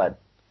Muhammad,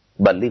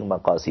 baligh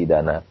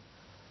maqasidana.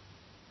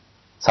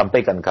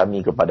 Sampaikan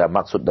kami kepada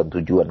maksud dan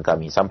tujuan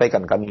kami.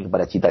 Sampaikan kami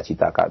kepada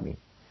cita-cita kami.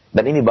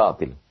 Dan ini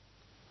batil.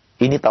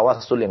 Ini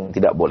tawassul yang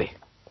tidak boleh.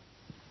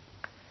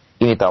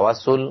 Ini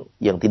tawassul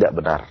yang tidak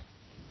benar.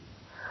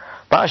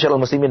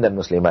 Ma'asyiral muslimin dan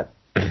muslimat.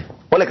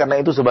 Oleh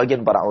karena itu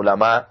sebagian para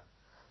ulama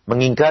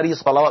mengingkari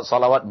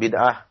salawat-salawat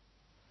bid'ah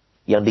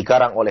yang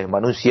dikarang oleh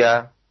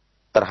manusia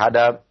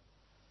terhadap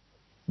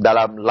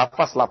dalam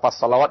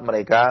lafaz-lafaz salawat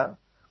mereka.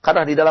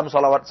 Karena di dalam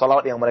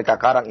salawat-salawat yang mereka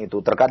karang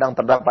itu terkadang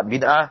terdapat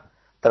bid'ah,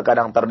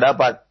 terkadang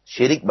terdapat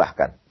syirik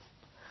bahkan.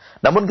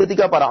 Namun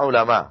ketika para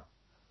ulama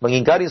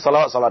mengingkari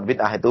salawat-salawat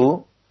bid'ah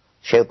itu,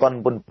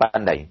 syaitan pun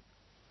pandai.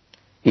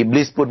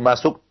 Iblis pun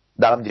masuk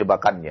dalam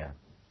jebakannya.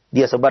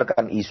 Dia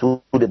sebarkan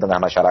isu di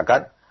tengah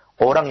masyarakat,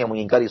 orang yang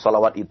mengingkari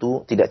salawat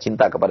itu tidak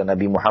cinta kepada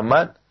Nabi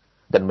Muhammad,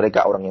 dan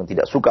mereka orang yang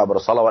tidak suka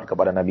bersalawat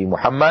kepada Nabi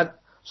Muhammad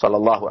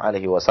sallallahu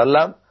alaihi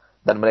wasallam,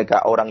 dan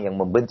mereka orang yang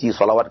membenci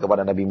salawat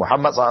kepada Nabi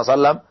Muhammad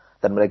SAW,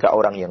 dan mereka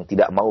orang yang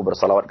tidak mau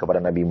bersalawat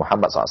kepada Nabi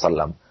Muhammad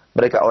SAW.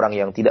 Mereka orang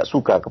yang tidak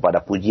suka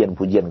kepada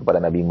pujian-pujian kepada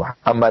Nabi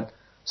Muhammad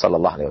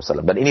sallallahu alaihi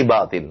wasallam. Dan ini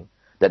batil,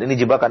 dan ini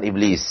jebakan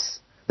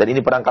iblis, dan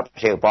ini perangkap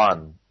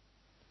syaitan.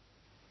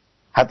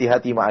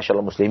 Hati-hati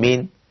ma'asyiral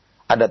muslimin,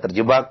 Anda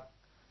terjebak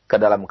ke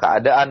dalam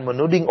keadaan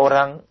menuding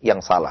orang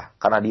yang salah.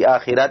 Karena di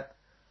akhirat,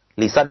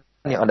 lisan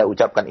yang Anda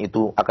ucapkan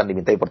itu akan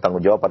dimintai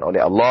pertanggungjawaban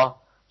oleh Allah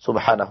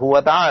subhanahu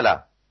wa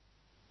ta'ala.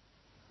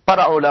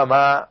 Para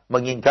ulama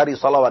mengingkari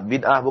salawat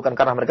bid'ah bukan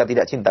karena mereka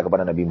tidak cinta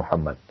kepada Nabi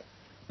Muhammad.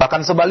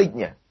 Bahkan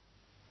sebaliknya.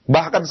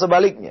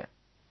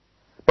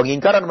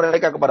 Pengingkaran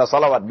mereka kepada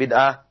salawat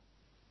bid'ah,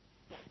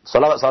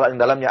 salawat-salawat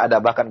yang dalamnya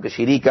ada bahkan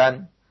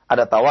kesyirikan,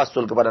 ada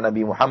tawassul kepada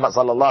Nabi Muhammad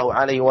sallallahu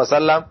alaihi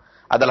wasallam,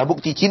 adalah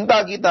bukti cinta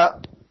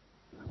kita.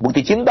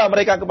 Bukti cinta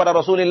mereka kepada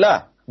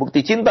Rasulullah.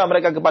 Bukti cinta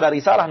mereka kepada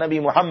risalah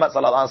Nabi Muhammad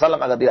sallallahu alaihi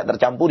wasallam agar tidak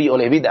tercampuri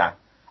oleh bid'ah,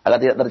 agar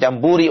tidak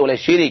tercampuri oleh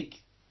syirik.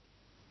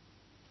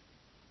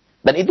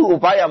 Dan itu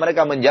upaya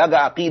mereka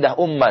menjaga akidah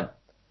umat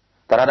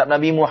terhadap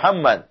Nabi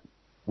Muhammad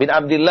bin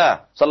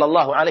Abdullah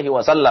sallallahu alaihi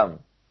wasallam.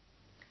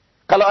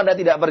 Kalau Anda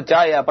tidak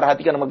percaya,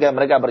 perhatikan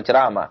mereka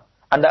berceramah.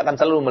 Anda akan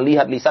selalu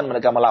melihat lisan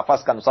mereka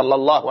melafazkan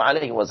sallallahu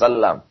alaihi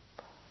wasallam.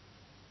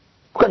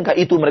 Bukankah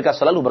itu mereka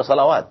selalu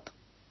bersalawat?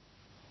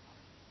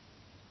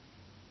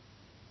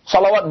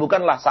 Salawat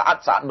bukanlah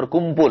saat-saat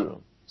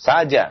berkumpul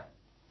saja.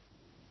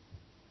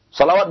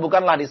 Salawat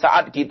bukanlah di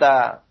saat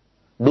kita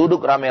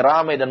duduk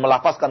rame-rame dan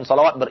melafazkan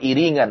salawat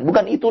beriringan.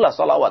 Bukan itulah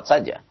salawat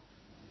saja.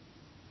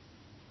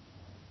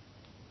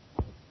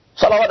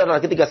 Salawat adalah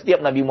ketika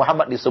setiap Nabi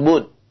Muhammad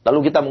disebut, lalu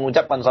kita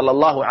mengucapkan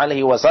sallallahu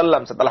alaihi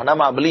wasallam setelah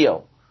nama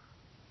beliau.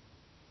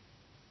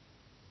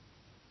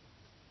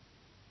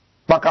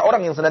 Maka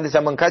orang yang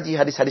senantiasa mengkaji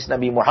hadis-hadis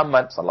Nabi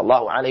Muhammad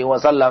sallallahu alaihi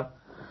wasallam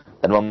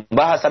dan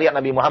membahas syariat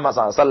Nabi Muhammad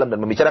sallallahu alaihi wasallam dan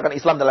membicarakan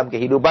Islam dalam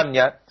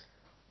kehidupannya,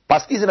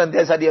 pasti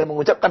senantiasa dia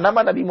mengucapkan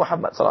nama Nabi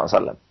Muhammad sallallahu alaihi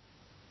wasallam.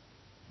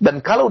 Dan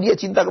kalau dia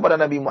cinta kepada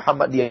Nabi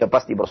Muhammad, dia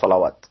pasti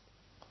bersalawat.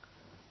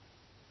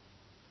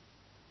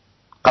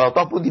 Kalau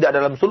ataupun tidak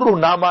dalam seluruh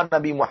nama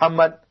Nabi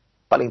Muhammad,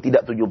 paling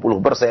tidak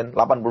 70%, 80%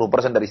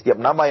 dari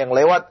setiap nama yang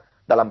lewat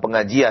dalam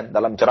pengajian,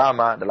 dalam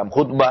ceramah, dalam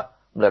khutbah,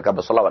 mereka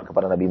bersalawat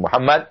kepada Nabi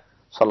Muhammad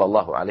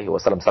sallallahu alaihi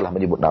wasallam, salah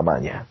menyebut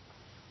namanya.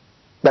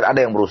 Dan ada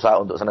yang berusaha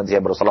untuk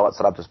senantiasa bersalawat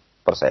 100%.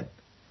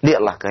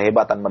 Lihatlah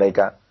kehebatan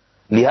mereka,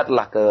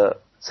 lihatlah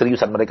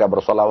keseriusan mereka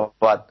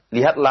bersalawat,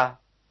 lihatlah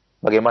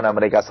bagaimana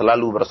mereka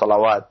selalu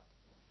bersalawat.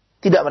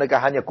 Tidak mereka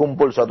hanya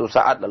kumpul suatu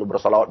saat lalu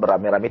bersalawat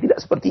beramai-ramai,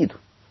 tidak seperti itu.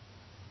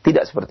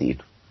 Tidak seperti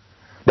itu.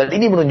 Dan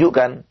ini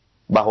menunjukkan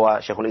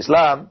bahwa Syekhul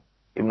Islam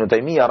Ibnu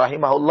Taimiyah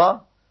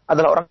rahimahullah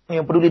adalah orang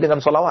yang peduli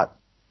dengan salawat.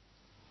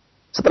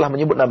 Setelah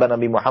menyebut nama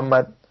Nabi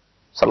Muhammad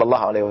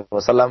sallallahu alaihi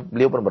wasallam,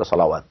 beliau pun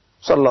bersalawat.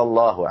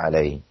 Sallallahu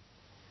alaihi.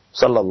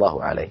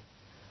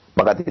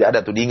 Maka tidak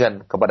ada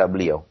tudingan kepada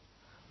beliau.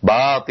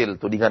 Batil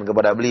tudingan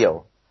kepada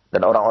beliau.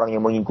 Dan orang-orang yang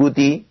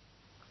mengikuti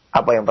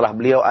apa yang telah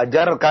beliau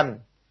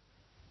ajarkan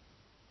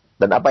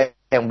dan apa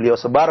yang beliau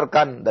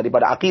sebarkan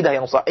daripada akidah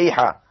yang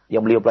sahihah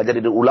yang beliau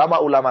pelajari dari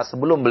ulama-ulama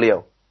sebelum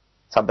beliau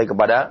sampai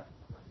kepada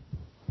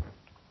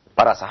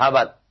para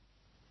sahabat.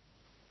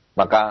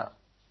 Maka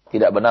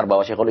tidak benar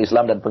bahwa Syekhul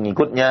Islam dan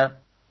pengikutnya,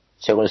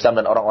 Syekhul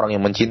Islam dan orang-orang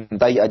yang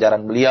mencintai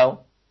ajaran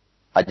beliau,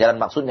 ajaran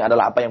maksudnya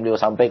adalah apa yang beliau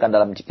sampaikan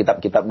dalam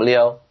kitab-kitab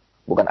beliau,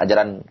 bukan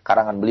ajaran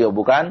karangan beliau,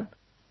 bukan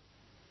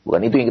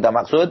itu yang kita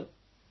maksud.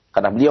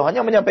 Karena beliau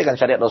hanya menyampaikan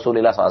syariat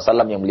Rasulullah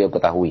SAW yang beliau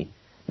ketahui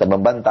dan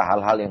membantah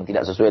hal-hal yang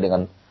tidak sesuai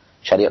dengan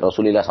syariat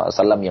Rasulullah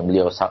SAW yang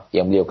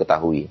beliau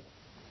ketahui.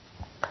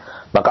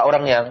 Maka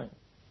orang yang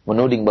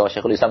menuding bahwa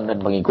Syekhul Islam dan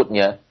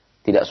pengikutnya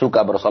tidak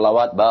suka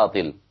bersalawat,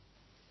 batil.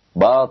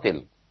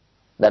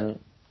 Dan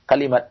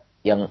kalimat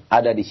yang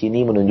ada di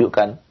sini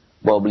menunjukkan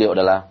bahwa beliau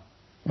adalah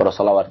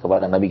bersalawat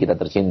kepada Nabi kita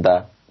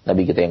tercinta,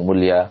 Nabi kita yang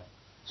mulia,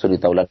 suri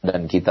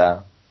tauladan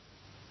kita,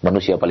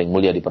 manusia paling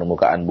mulia di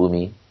permukaan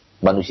bumi,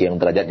 manusia yang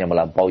derajatnya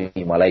melampaui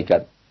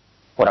malaikat,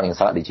 orang yang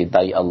sangat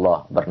dicintai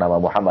Allah bernama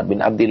Muhammad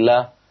bin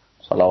Abdullah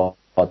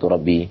salawatu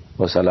rabbi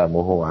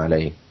wassalamuhu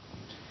alaihi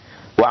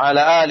wa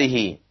ala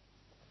alihi,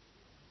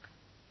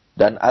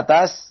 dan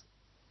atas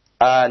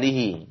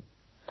alihi.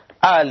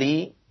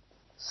 Ali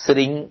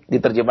sering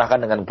diterjemahkan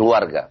dengan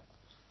keluarga.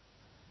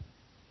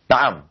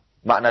 Naam,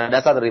 makna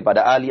dasar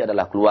daripada ali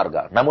adalah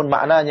keluarga. Namun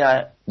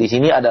maknanya di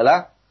sini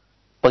adalah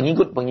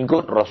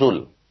pengikut-pengikut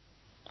Rasul.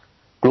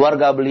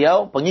 Keluarga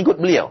beliau,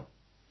 pengikut beliau.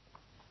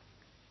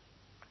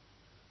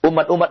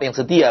 Umat-umat yang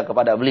setia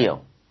kepada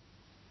beliau.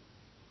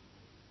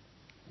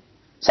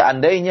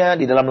 Seandainya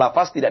di dalam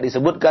lafaz tidak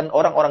disebutkan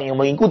orang-orang yang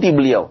mengikuti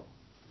beliau,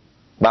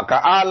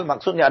 maka al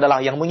maksudnya adalah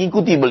yang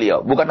mengikuti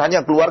beliau. Bukan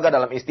hanya keluarga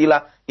dalam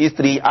istilah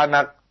istri,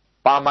 anak,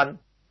 paman,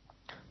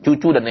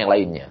 cucu, dan yang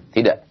lainnya.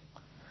 Tidak.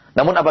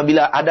 Namun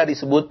apabila ada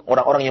disebut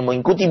orang-orang yang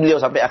mengikuti beliau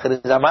sampai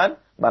akhir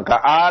zaman, maka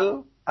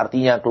al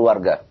artinya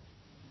keluarga.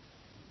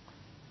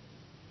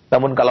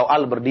 Namun kalau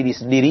al berdiri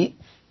sendiri,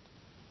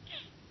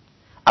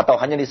 atau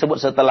hanya disebut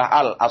setelah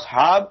al,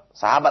 ashab,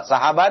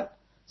 sahabat-sahabat,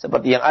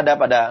 seperti yang ada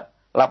pada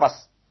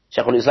lafaz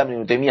Syekhul Islam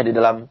Ibnu Taimiyah di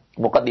dalam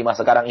muqaddimah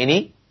sekarang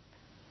ini,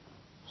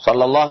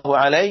 sallallahu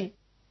alaihi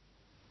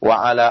wa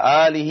ala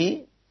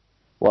alihi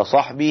wa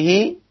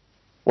sahbihi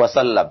wa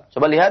sallam.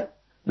 Coba lihat,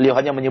 beliau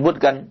hanya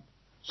menyebutkan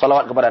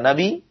salawat kepada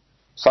Nabi,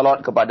 salawat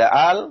kepada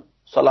al,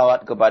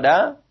 salawat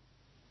kepada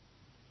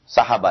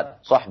sahabat,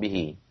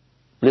 sahbihi.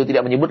 Beliau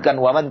tidak menyebutkan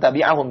wa man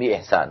tabi'ahum bi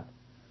ihsan.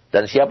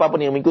 Dan siapapun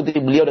yang mengikuti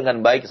beliau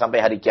dengan baik sampai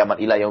hari kiamat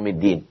ila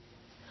yaumiddin.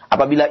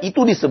 Apabila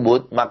itu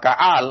disebut, maka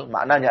al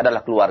maknanya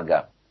adalah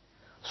keluarga.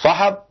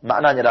 Sahab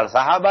maknanya adalah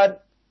sahabat,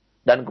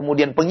 dan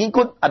kemudian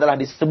pengikut adalah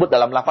disebut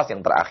dalam lafaz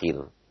yang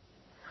terakhir.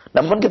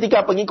 Namun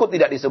ketika pengikut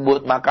tidak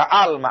disebut, maka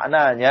al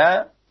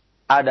maknanya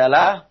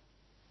adalah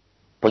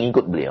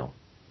pengikut beliau.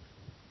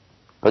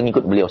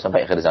 Pengikut beliau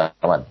sampai akhir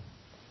zaman.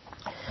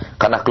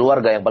 Karena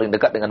keluarga yang paling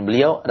dekat dengan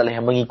beliau adalah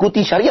yang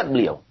mengikuti syariat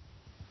beliau.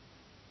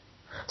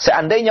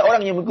 Seandainya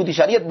orang yang mengikuti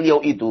syariat beliau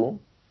itu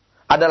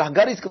adalah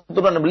garis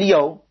keturunan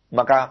beliau,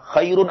 maka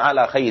khairun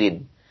ala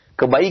khairin.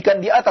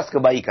 Kebaikan di atas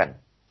kebaikan.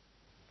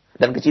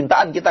 Dan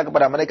kecintaan kita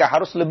kepada mereka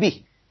harus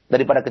lebih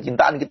daripada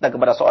kecintaan kita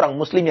kepada seorang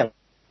muslim yang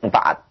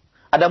taat.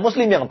 Ada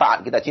muslim yang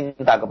taat, kita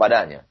cinta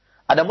kepadanya.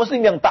 Ada muslim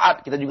yang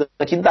taat, kita juga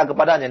cinta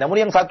kepadanya.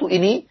 Namun yang satu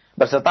ini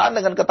bersertaan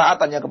dengan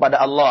ketaatannya kepada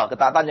Allah,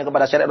 ketaatannya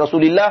kepada syariat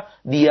Rasulullah,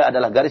 dia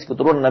adalah garis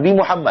keturunan Nabi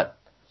Muhammad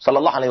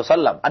sallallahu alaihi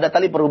wasallam. Ada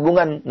tali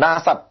perhubungan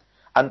nasab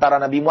antara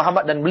Nabi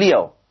Muhammad dan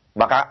beliau.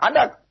 Maka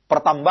ada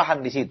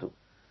pertambahan di situ.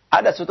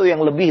 Ada sesuatu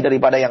yang lebih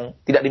daripada yang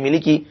tidak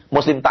dimiliki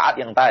muslim taat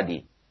yang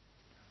tadi.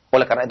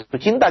 Oleh karena itu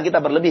cinta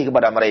kita berlebih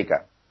kepada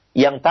mereka.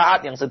 Yang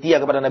taat, yang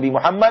setia kepada Nabi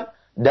Muhammad,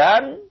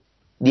 dan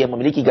dia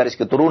memiliki garis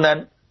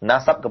keturunan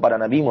nasab kepada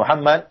Nabi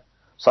Muhammad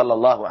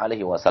sallallahu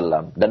alaihi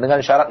wasallam. Dan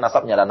dengan syarat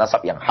nasabnya adalah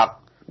nasab yang hak,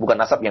 bukan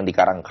nasab yang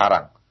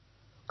dikarang-karang.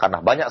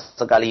 Karena banyak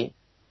sekali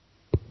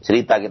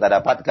cerita kita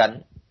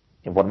dapatkan,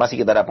 informasi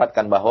kita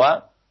dapatkan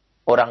bahwa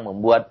orang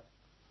membuat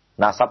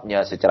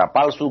nasabnya secara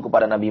palsu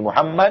kepada Nabi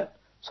Muhammad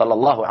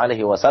sallallahu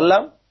alaihi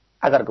wasallam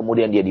agar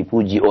kemudian dia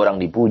dipuji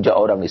orang, dipuja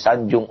orang,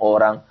 disanjung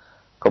orang,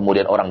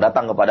 kemudian orang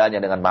datang kepadanya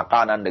dengan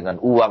makanan, dengan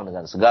uang,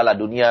 dengan segala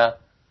dunia,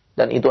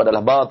 dan itu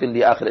adalah batil.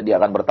 Di akhirat dia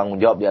akan bertanggung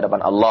jawab di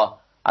hadapan Allah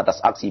atas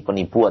aksi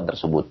penipuan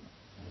tersebut.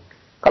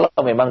 Kalau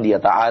memang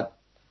dia taat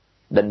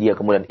dan dia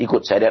kemudian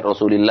ikut syariat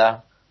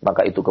Rasulullah,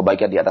 maka itu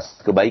kebaikan di atas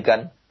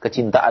kebaikan,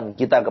 kecintaan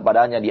kita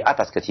kepadanya di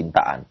atas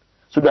kecintaan.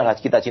 Sudahlah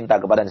kita cinta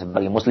kepadanya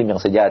sebagai muslim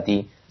yang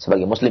sejati,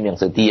 sebagai muslim yang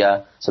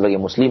setia, sebagai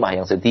muslimah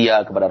yang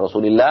setia kepada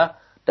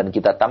Rasulullah, dan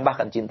kita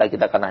tambahkan cinta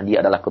kita karena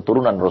dia adalah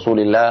keturunan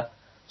Rasulullah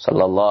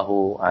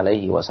sallallahu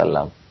alaihi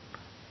wasallam.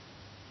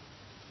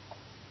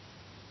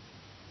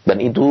 Dan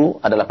itu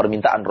adalah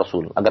permintaan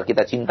Rasul, agar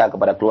kita cinta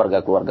kepada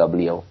keluarga-keluarga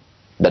beliau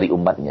dari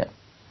umatnya.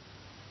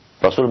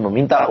 Rasul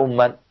meminta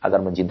umat agar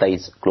mencintai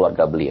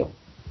keluarga beliau.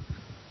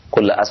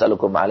 Qul la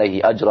as'alukum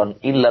alaihi ajran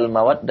illal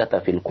mawaddata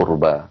fil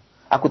qurba.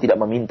 Aku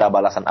tidak meminta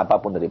balasan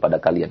apapun daripada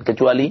kalian,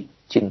 kecuali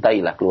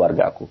cintailah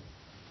keluarga aku.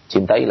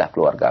 Cintailah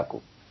keluarga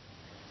aku.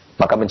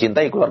 Maka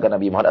mencintai keluarga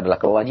Nabi Muhammad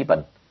adalah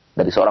kewajiban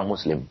dari seorang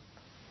muslim.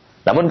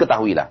 Namun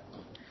ketahuilah,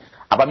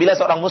 apabila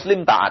seorang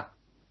muslim taat,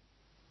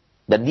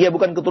 dan dia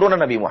bukan keturunan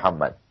Nabi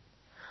Muhammad,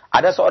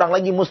 ada seorang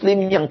lagi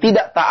muslim yang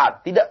tidak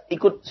taat, tidak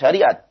ikut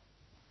syariat,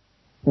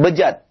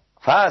 bejat,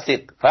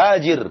 fasik,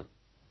 fajir,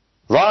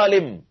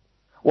 zalim,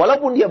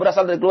 walaupun dia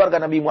berasal dari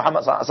keluarga Nabi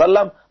Muhammad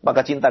SAW,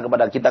 maka cinta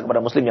kepada kita, kepada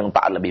muslim yang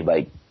taat lebih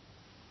baik,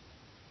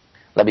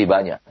 lebih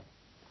banyak.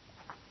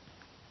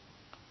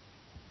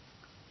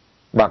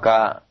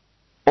 Maka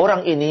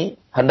orang ini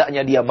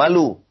hendaknya dia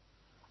malu.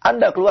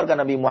 Anda keluarga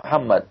Nabi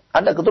Muhammad,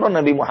 Anda keturunan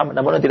Nabi Muhammad,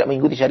 namun Anda tidak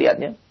mengikuti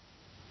syariatnya.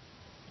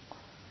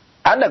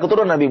 Anda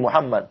keturunan Nabi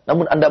Muhammad,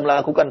 namun Anda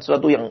melakukan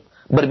sesuatu yang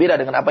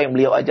berbeda dengan apa yang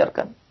beliau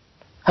ajarkan.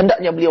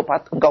 Hendaknya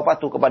engkau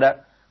patuh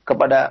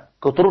kepada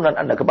keturunan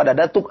Anda, kepada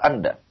datuk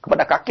Anda,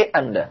 kepada kakek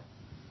Anda,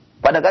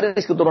 pada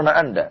garis keturunan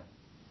Anda.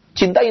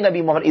 Cintai Nabi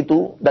Muhammad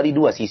itu dari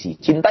dua sisi.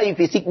 Cintai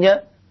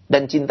fisiknya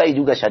dan cintai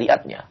juga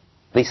syariatnya,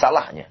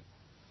 risalahnya.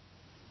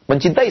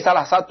 Mencintai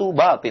salah satu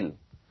batil.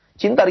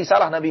 cinta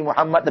risalah Nabi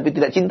Muhammad tapi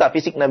tidak cinta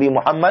fisik Nabi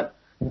Muhammad,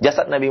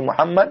 jasad Nabi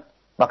Muhammad,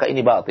 maka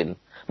ini batil.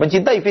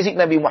 Mencintai fisik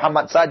Nabi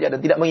Muhammad saja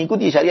dan tidak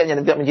mengikuti syariatnya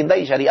dan tidak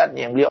mencintai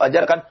syariatnya yang beliau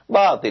ajarkan,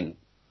 batil.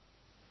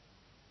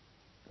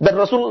 Dan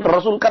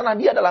Rasul karena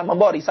dia adalah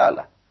membawa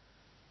risalah.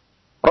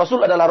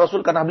 Rasul adalah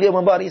Rasul karena beliau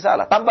membawa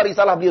risalah. Tanpa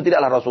risalah beliau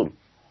tidaklah Rasul.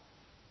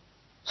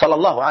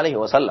 Sallallahu alaihi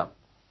wasallam.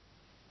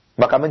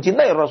 Maka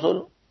mencintai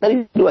Rasul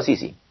dari dua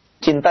sisi.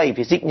 Cintai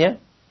fisiknya,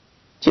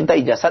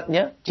 cintai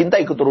jasadnya,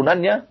 cintai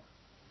keturunannya,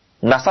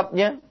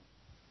 nasabnya,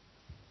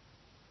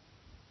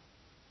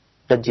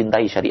 dan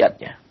cintai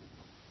syariatnya.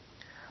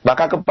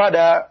 Maka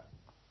kepada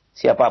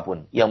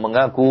siapapun yang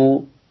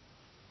mengaku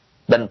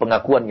dan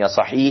pengakuannya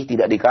sahih,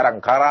 tidak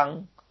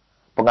dikarang-karang,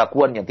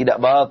 pengakuannya tidak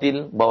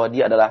batil, bahwa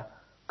dia adalah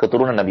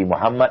keturunan Nabi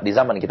Muhammad di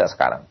zaman kita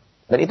sekarang.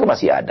 Dan itu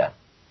masih ada.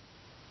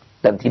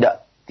 Dan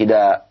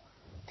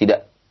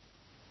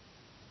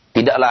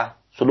tidaklah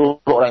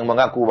seluruh orang yang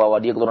mengaku bahwa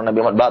dia keturunan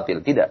Nabi Muhammad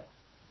batil. Tidak.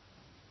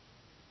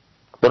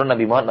 Keturunan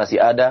Nabi Muhammad masih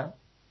ada,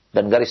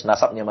 dan garis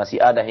nasabnya masih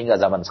ada hingga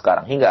zaman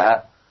sekarang.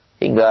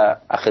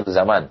 Hingga akhir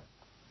zaman.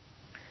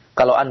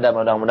 Kalau Anda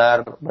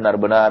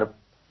benar-benar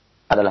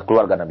adalah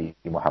keluarga Nabi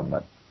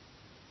Muhammad,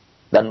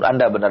 dan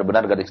Anda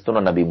benar-benar garis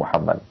keturunan Nabi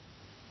Muhammad,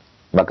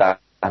 maka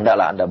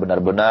hendaklah Anda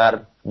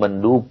benar-benar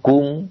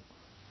mendukung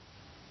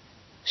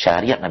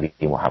syariat Nabi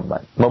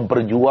Muhammad,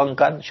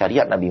 memperjuangkan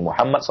syariat Nabi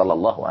Muhammad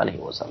sallallahu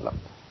alaihi wasallam.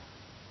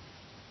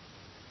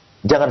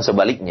 Jangan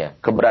sebaliknya,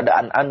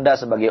 keberadaan Anda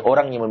sebagai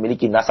orang yang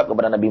memiliki nasab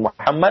kepada Nabi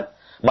Muhammad,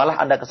 malah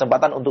Anda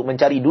kesempatan untuk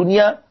mencari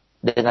dunia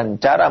dengan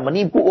cara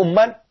menipu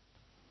umat,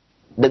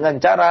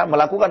 dengan cara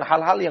melakukan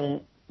hal-hal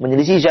yang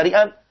menyelisih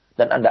syariat,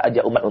 dan Anda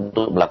ajak umat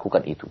untuk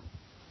melakukan itu.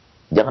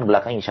 Jangan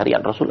belakangi syariat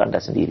Rasul Anda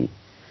sendiri.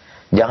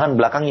 Jangan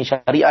belakangi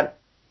syariat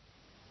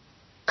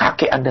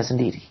kakek Anda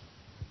sendiri.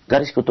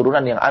 Garis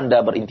keturunan yang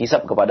Anda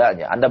berintisab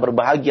kepadanya, Anda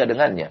berbahagia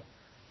dengannya.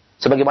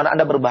 Sebagaimana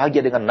Anda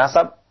berbahagia dengan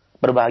nasab,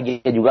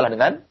 berbahagia juga lah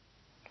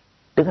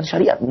dengan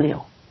syariat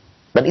beliau.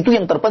 Dan itu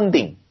yang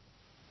terpenting.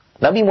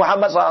 Nabi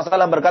Muhammad SAW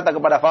berkata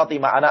kepada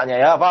Fatimah anaknya,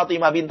 "Ya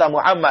Fatimah binta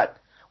Muhammad,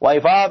 wahai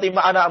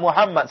Fatimah anak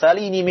Muhammad,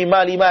 salini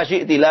mimma lima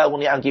syi'ti la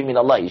ugni anki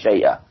minallahi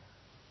syai'a."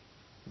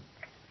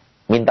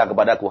 Minta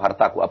kepadaku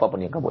hartaku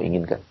apapun yang kamu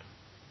inginkan.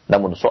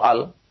 Namun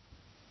soal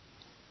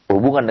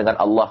hubungan dengan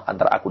Allah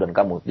antara aku dan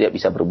kamu tidak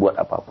bisa berbuat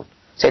apapun.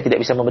 Saya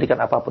tidak bisa memberikan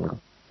apapun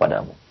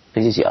kepadamu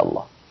di sisi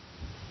Allah.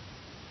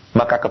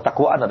 Maka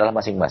ketakwaan adalah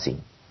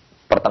masing-masing.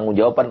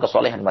 Pertanggungjawaban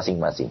kesolehan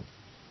masing-masing.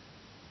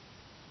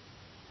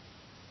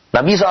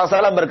 Nabi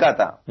SAW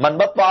berkata,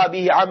 "Man batta'a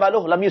bihi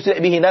amaluh lam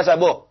yusri' bihi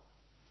nasabuh."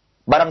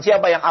 Barang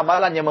siapa yang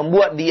amalannya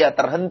membuat dia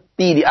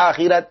terhenti di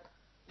akhirat,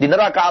 di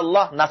neraka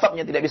Allah,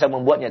 nasabnya tidak bisa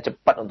membuatnya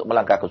cepat untuk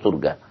melangkah ke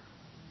surga.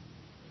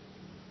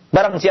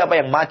 Barang siapa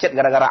yang macet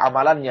gara-gara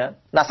amalannya,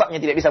 nasabnya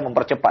tidak bisa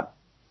mempercepat.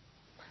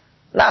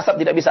 Nasab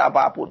tidak bisa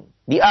apapun.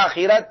 Di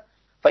akhirat,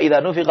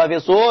 فَإِذَا نُفِقَ فِي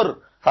الصُّورِ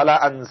فَلَا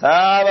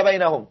أَنْسَابَ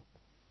بَيْنَهُمْ.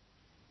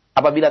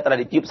 Apabila telah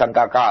ditiup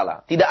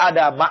sangkakala, tidak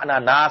ada makna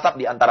nasab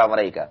di antara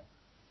mereka.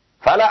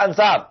 Fala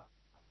ansab.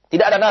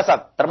 Tidak ada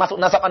nasab. Termasuk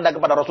nasab Anda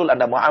kepada Rasul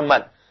Anda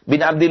Muhammad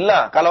bin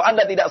Abdullah. Kalau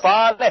Anda tidak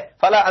saleh,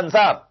 fala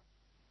ansab.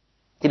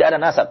 Tidak ada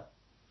nasab.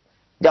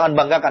 Jangan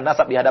banggakan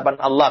nasab di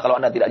hadapan Allah kalau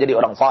Anda tidak jadi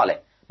orang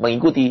saleh,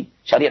 mengikuti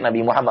syariat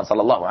Nabi Muhammad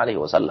sallallahu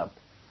alaihi wasallam.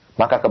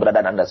 Maka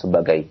keberadaan Anda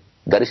sebagai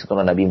garis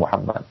keturunan Nabi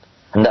Muhammad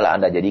hendaklah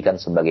Anda jadikan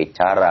sebagai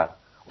cara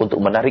untuk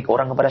menarik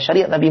orang kepada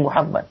syariat Nabi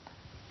Muhammad.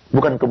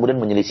 Bukan kemudian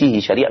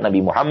menyelisihi syariat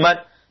Nabi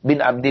Muhammad bin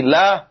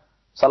Abdullah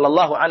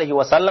sallallahu alaihi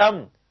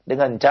wasallam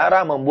dengan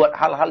cara membuat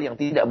hal-hal yang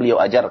tidak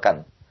beliau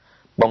ajarkan.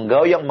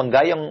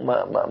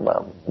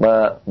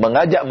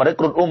 Mengajak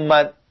merekrut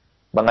umat,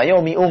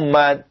 mengayomi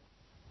umat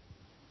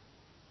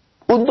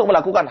untuk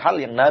melakukan hal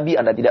yang Nabi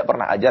Anda tidak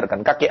pernah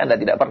ajarkan, kakek Anda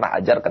tidak pernah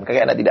ajarkan,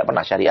 kakek Anda tidak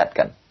pernah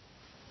syariatkan.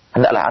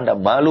 Hendaklah Anda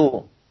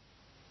malu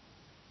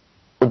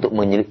untuk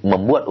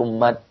membuat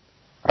umat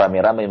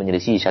ramai-ramai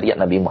menyelisih syariat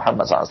Nabi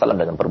Muhammad SAW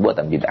dengan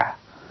perbuatan bid'ah.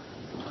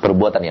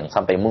 Perbuatan yang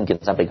mungkin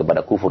sampai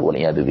kepada kufur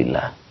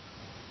waliyadzubillah.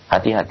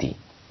 Hati-hati.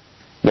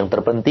 Yang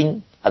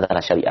terpenting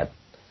adalah syariat.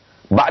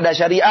 Ba'da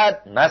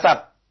syariat,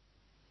 nasab.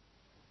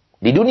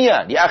 Di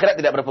dunia, di akhirat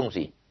tidak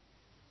berfungsi.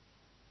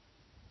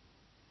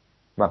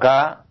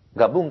 Maka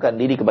gabungkan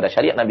diri kepada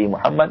syariat Nabi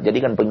Muhammad,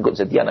 jadikan pengikut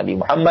setia Nabi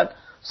Muhammad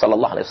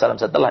sallallahu alaihi wasallam.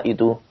 Setelah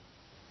itu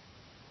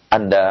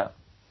Anda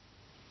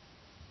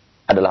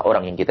adalah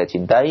orang yang kita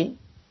cintai,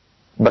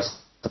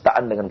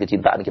 bersertaan dengan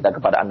kecintaan kita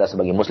kepada Anda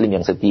sebagai muslim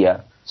yang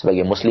setia,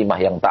 sebagai muslimah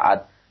yang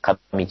taat.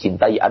 Kami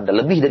cintai Anda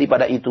lebih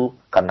daripada itu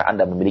karena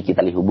Anda memiliki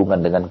tali hubungan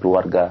dengan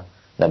keluarga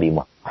Nabi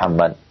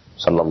Muhammad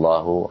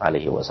sallallahu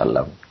alaihi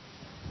wasallam.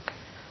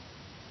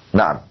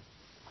 Naam.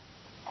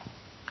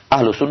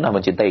 Ahlu sunnah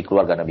mencintai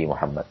keluarga Nabi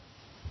Muhammad.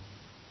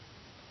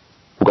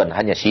 Bukan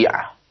hanya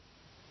Syiah.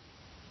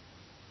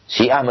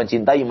 Syiah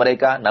mencintai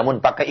mereka namun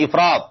pakai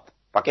ifrat,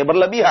 pakai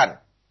berlebihan.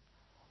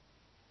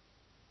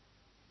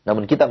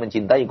 Namun kita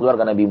mencintai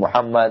keluarga Nabi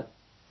Muhammad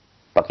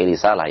pakai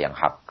risalah yang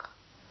hak,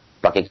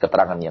 pakai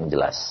keterangan yang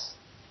jelas.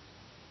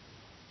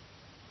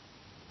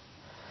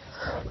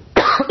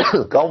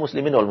 kaum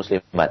muslimin wal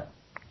muslimat,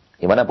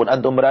 dimanapun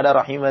antum berada,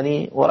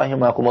 rahimani wa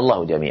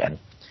rahimakumullahu jami'an.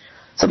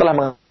 Setelah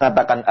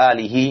mengatakan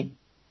alihi,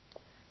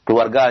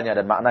 keluarganya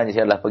dan maknanya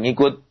adalah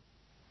pengikut,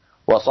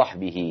 wa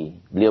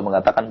sahbihi, beliau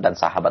mengatakan dan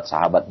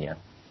sahabat-sahabatnya.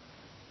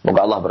 Moga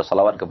Allah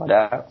bersalawat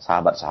kepada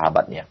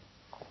sahabat-sahabatnya.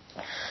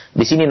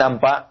 Di sini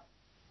nampak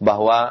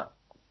bahwa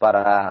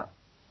para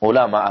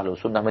ulama ahlu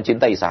sunnah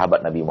mencintai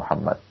sahabat Nabi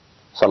Muhammad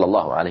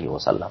sallallahu alaihi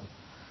wasallam.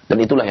 Dan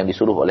itulah yang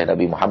disuruh oleh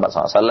Nabi Muhammad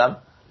SAW,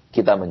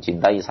 kita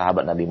mencintai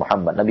sahabat Nabi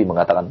Muhammad. Nabi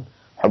mengatakan,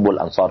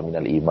 hubbul ansar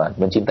minal iman,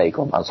 mencintai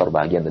kaum ansar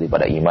bahagian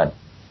daripada iman.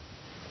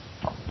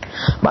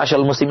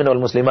 Ma'asyal muslimin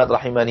wal muslimat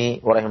rahimani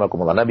wa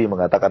rahimakumullah. Nabi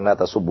mengatakan, la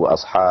tasubbu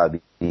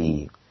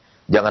ashabi,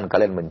 jangan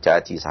kalian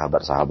mencaci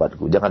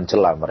sahabat-sahabatku, jangan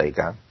cela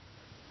mereka.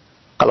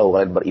 Kalau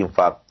kalian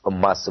berinfak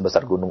emas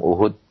sebesar gunung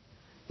Uhud,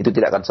 itu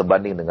tidak akan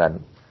sebanding dengan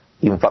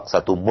infak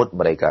satu mud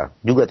mereka,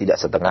 juga tidak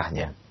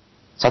setengahnya.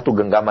 Satu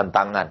genggaman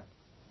tangan,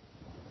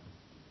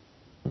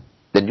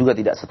 dan juga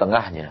tidak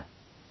setengahnya.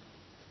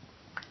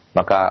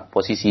 Maka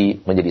posisi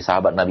menjadi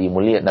sahabat Nabi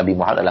mulia, Nabi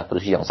Muhammad adalah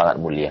posisi yang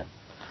sangat mulia.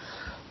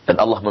 Dan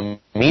Allah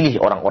memilih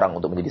orang-orang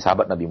untuk menjadi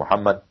sahabat Nabi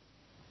Muhammad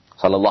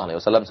sallallahu alaihi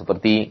wasallam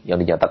seperti yang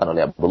dinyatakan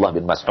oleh Abdullah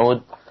bin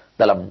Mas'ud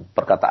dalam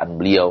perkataan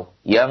beliau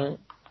yang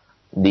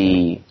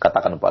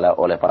dikatakan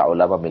oleh para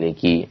ulama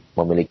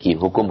memiliki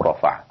hukum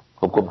rafa',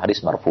 hukum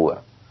hadis marfu',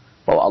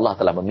 bahwa Allah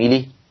telah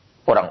memilih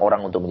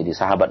orang-orang untuk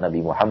menjadi sahabat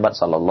Nabi Muhammad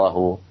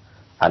sallallahu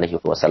alaihi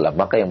wasallam.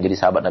 Maka yang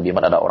menjadi sahabat Nabi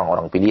Muhammad adalah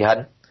orang-orang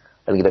pilihan,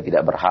 dan kita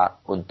tidak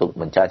berhak untuk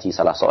mencaci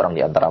salah seorang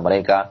di antara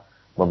mereka,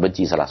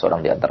 membenci salah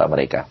seorang di antara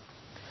mereka.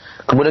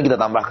 Kemudian kita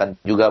tambahkan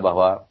juga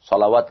bahwa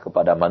salawat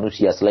kepada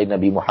manusia selain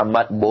Nabi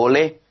Muhammad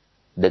boleh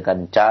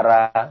dengan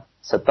cara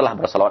setelah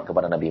bersalawat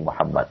kepada Nabi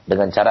Muhammad,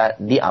 dengan cara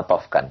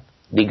diatofkan,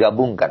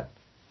 digabungkan.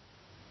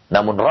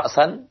 Namun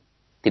ra'san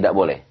tidak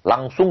boleh.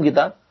 Langsung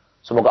kita,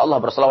 semoga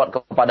Allah bersalawat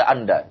kepada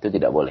Anda, itu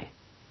tidak boleh.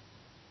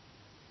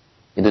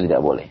 Itu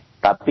tidak boleh.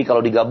 Tapi kalau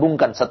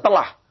digabungkan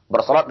setelah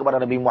bersalat kepada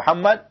Nabi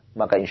Muhammad,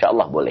 maka insya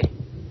Allah boleh.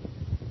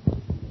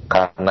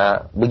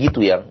 Karena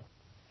begitu yang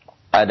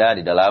ada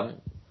di dalam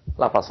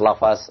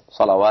lafaz-lafaz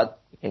salawat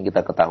yang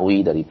kita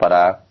ketahui dari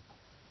para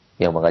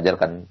yang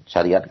mengajarkan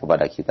syariat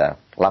kepada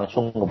kita.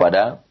 Langsung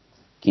kepada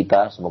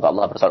kita, semoga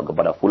Allah bersalat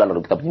kepada fulan,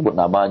 lalu kita menyebut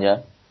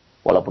namanya,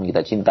 walaupun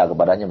kita cinta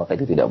kepadanya, maka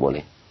itu tidak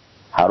boleh.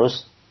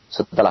 Harus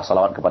setelah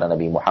salawat kepada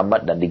Nabi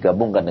Muhammad dan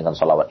digabungkan dengan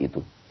salawat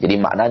itu.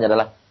 Jadi maknanya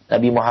adalah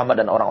Nabi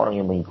Muhammad dan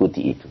orang-orang yang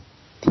mengikuti itu.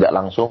 Tidak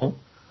langsung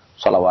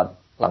salawat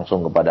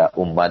langsung kepada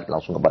umat,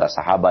 langsung kepada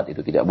sahabat,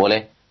 itu tidak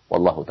boleh.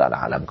 Wallahu ta'ala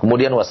alam.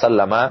 Kemudian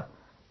wasallama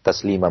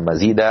taslima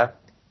mazida,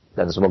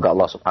 dan semoga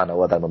Allah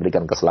subhanahu wa ta'ala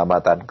memberikan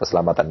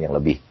keselamatan yang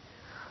lebih.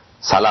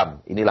 Salam,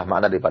 inilah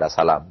makna daripada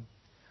salam.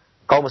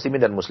 Kaum muslimin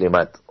dan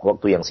muslimat,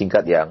 waktu yang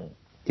singkat yang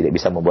tidak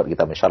bisa membuat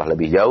kita mensyarah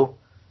lebih jauh,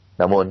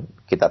 namun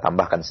kita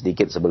tambahkan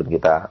sedikit sebelum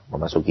kita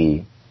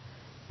memasuki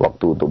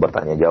waktu untuk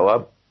bertanya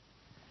jawab,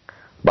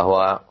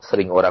 bahwa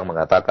sering orang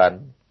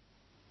mengatakan,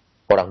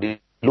 orang di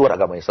luar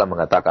agama Islam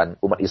mengatakan,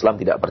 umat Islam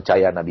tidak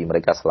percaya Nabi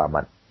mereka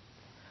selamat.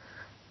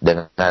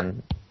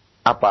 Dengan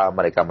apa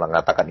mereka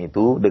mengatakan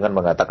itu? Dengan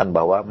mengatakan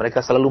bahwa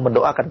mereka selalu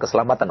mendoakan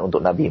keselamatan untuk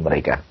Nabi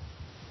mereka.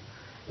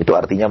 Itu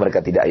artinya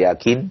mereka tidak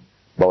yakin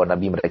bahwa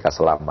Nabi mereka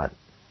selamat.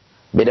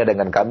 Beda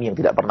dengan kami yang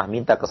tidak pernah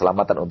minta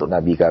keselamatan untuk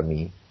Nabi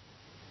kami.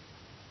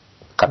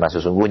 Karena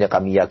sesungguhnya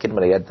kami yakin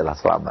mereka telah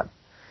selamat.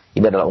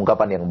 Ini adalah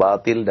ungkapan yang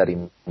batil dari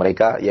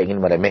mereka yang ingin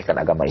meremehkan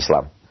agama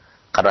Islam.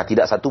 Karena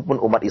tidak satupun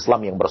umat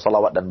Islam yang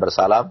bersalawat dan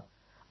bersalam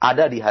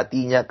ada di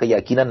hatinya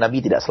keyakinan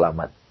Nabi tidak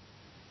selamat.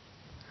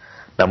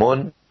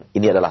 Namun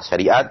ini adalah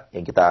syariat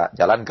yang kita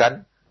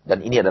jalankan, dan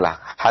ini adalah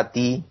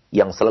hati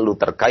yang selalu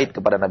terkait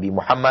kepada Nabi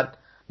Muhammad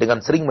dengan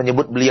sering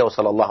menyebut beliau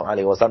sallallahu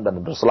alaihi wasallam dan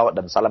bersalawat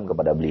dan salam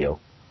kepada beliau.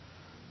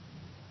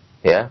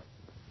 Ya.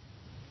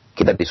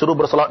 Kita disuruh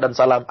bersalawat dan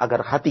salam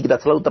agar hati kita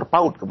selalu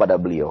terpaut kepada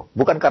beliau.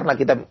 Bukan karena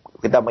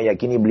kita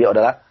meyakini beliau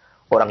adalah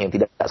orang yang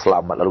tidak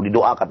selamat, lalu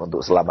didoakan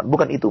untuk selamat.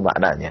 Bukan itu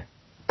maknanya.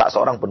 Tak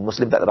seorang pun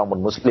muslim, tak seorang pun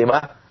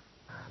muslimah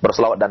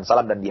bersalawat dan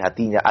salam dan di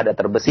hatinya ada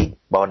terbesit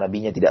bahwa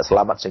nabinya tidak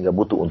selamat sehingga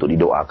butuh untuk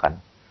didoakan.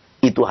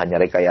 Itu hanya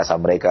rekayasa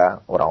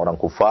mereka, orang-orang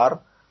kufar,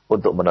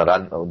 untuk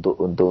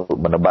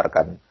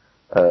menebarkan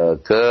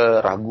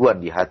keraguan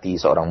di hati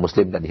seorang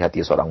muslim dan di hati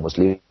seorang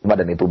muslimah,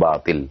 dan itu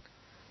batil.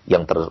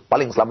 Yang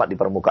paling selamat di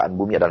permukaan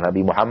bumi adalah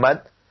Nabi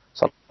Muhammad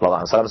sallallahu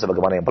alaihi wasallam,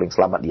 sebagaimana yang paling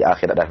selamat di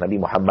akhir adalah Nabi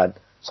Muhammad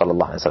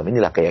sallallahu alaihi wasallam.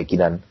 Inilah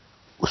keyakinan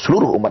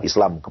seluruh umat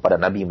Islam kepada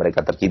Nabi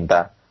mereka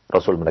tercinta,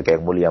 Rasul mereka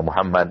yang mulia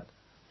Muhammad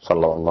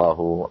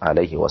sallallahu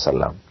alaihi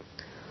wasallam.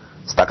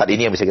 Setakat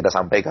ini yang bisa kita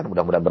sampaikan,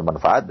 mudah-mudahan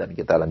bermanfaat, dan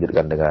kita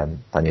lanjutkan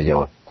dengan tanya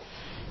jawab.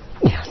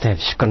 Ya,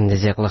 syukran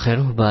jazakallahu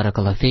khair,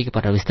 barakallahu fiik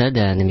kepada Ustaz.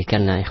 Dan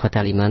demikianlah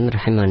ikhwatal iman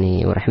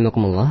rahimani wa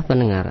rahimakumullah,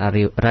 pendengar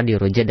Radio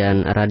Roja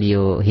dan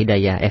Radio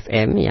Hidayah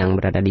FM yang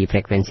berada di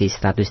frekuensi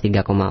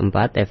 103,4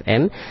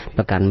 FM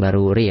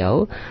Pekanbaru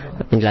Riau.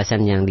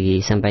 Penjelasan yang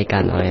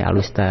disampaikan oleh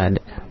Al-Ustaz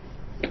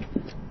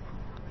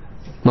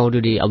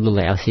Maududi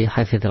Abdullah Elsi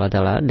Hafizullah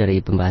Ta'ala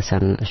dari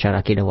pembahasan syarah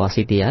Aqidah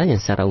Washitiyah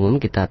yang secara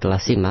umum kita telah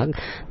simak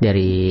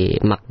dari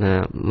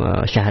makna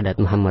syahadat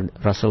Muhammad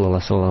Rasulullah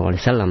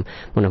SAW.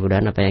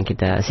 Mudah-mudahan apa yang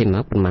kita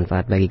simak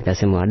bermanfaat bagi kita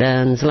semua.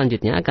 Dan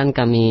selanjutnya akan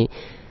kami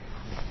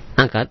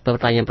angkat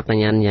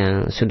pertanyaan-pertanyaan yang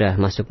sudah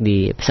masuk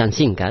di pesan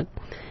singkat.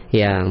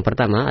 Yang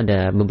pertama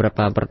ada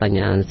beberapa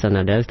pertanyaan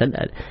senada Ustaz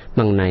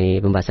mengenai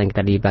pembahasan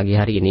kita di pagi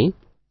hari ini.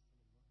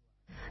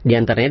 Di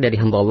antaranya dari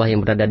hamba Allah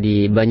yang berada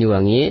di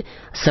Banyuwangi.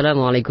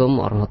 Assalamualaikum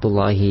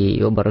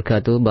warahmatullahi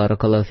wabarakatuh.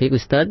 Barakallahu fiik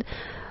Ustaz.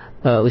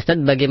 Ustaz,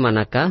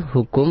 bagaimanakah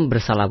hukum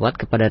bersalawat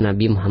kepada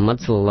Nabi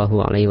Muhammad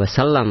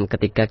SAW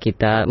ketika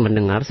kita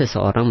mendengar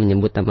seseorang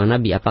menyebut nama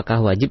Nabi?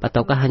 Apakah wajib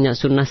ataukah hanya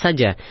sunnah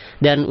saja?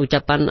 Dan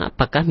ucapan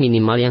apakah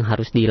minimal yang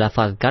harus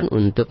dilafalkan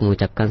untuk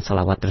mengucapkan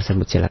salawat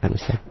tersebut? Silakan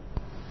Ustaz.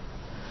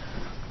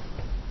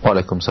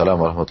 Waalaikumsalam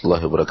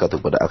warahmatullahi wabarakatuh.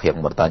 Pada akhi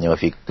yang bertanya,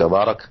 wa fika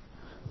barak.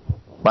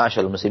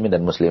 Ma'asyal muslimin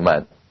dan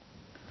muslimat,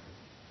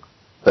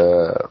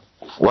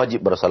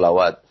 wajib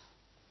bersalawat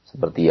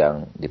seperti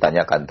yang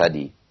ditanyakan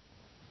tadi.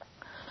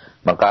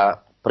 Maka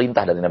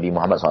perintah dari Nabi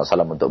Muhammad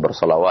SAW untuk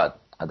bersalawat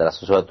adalah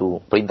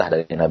sesuatu perintah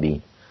dari Nabi.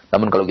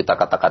 Namun kalau kita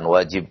katakan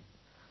wajib,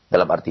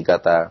 dalam arti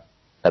kata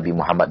Nabi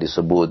Muhammad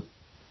disebut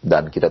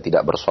dan kita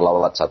tidak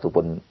bersalawat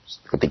satupun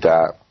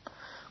ketika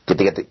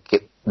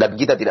dan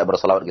kita tidak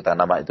bersalawat, kita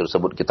nama itu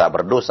disebut, kita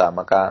berdosa,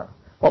 maka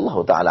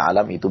wallahu ta'ala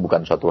alam, itu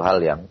bukan suatu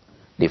hal yang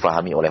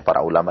difahami oleh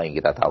para ulama yang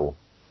kita tahu.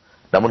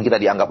 Namun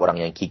kita dianggap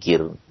orang yang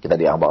kikir, kita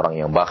dianggap orang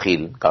yang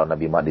bakhil kalau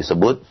Nabi Muhammad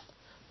disebut,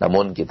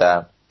 namun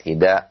kita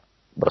tidak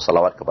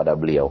bersalawat kepada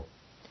beliau.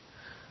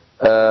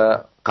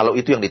 Kalau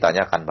itu yang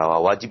ditanyakan, bahwa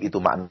wajib itu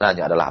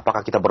maknanya adalah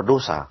apakah kita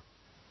berdosa?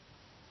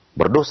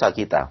 Berdosa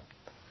kita.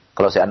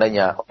 Kalau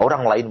seandainya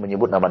orang lain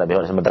menyebut nama Nabi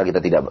Muhammad sementara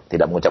kita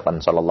tidak mengucapkan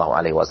sallallahu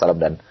alaihi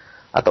wasallam dan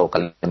atau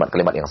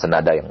kalimat-kalimat yang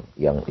senada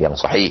yang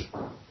sahih.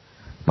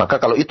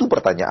 Maka kalau itu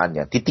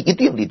pertanyaannya, titik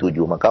itu yang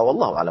dituju, maka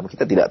wallahu alam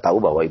kita tidak tahu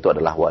bahwa itu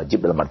adalah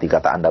wajib dalam arti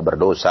kata Anda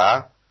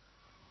berdosa.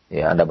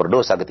 Ya, Anda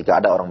berdosa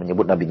ketika ada orang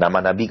menyebut nama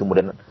Nabi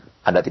kemudian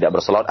Anda tidak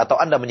berselawat, atau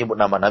Anda menyebut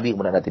nama Nabi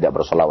kemudian Anda tidak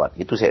berselawat.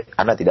 Itu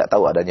Anda tidak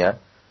tahu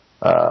adanya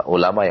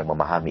ulama yang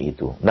memahami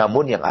itu.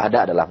 Namun yang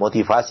ada adalah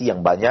motivasi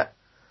yang banyak,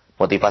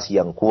 motivasi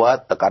yang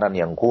kuat, tekanan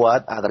yang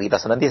kuat agar kita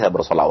senantiasa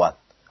berselawat,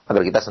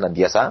 agar kita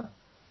senantiasa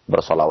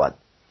berselawat.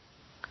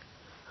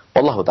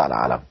 Wallahu ta'ala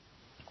alam.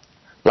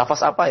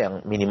 Lafaz apa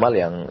yang minimal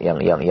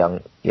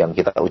yang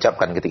kita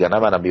ucapkan ketika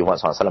nama Nabi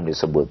Muhammad SAW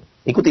disebut?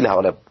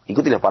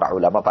 Ikutilah para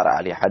ulama, para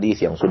ahli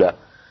hadis yang sudah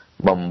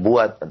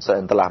membuat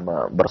telah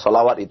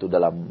bersolawat itu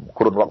dalam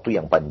kurun waktu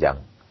yang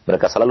panjang.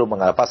 Mereka selalu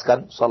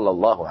mengalafazkan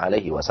sallallahu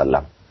alaihi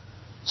wasallam,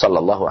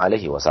 sallallahu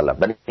alaihi wasallam,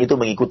 dan itu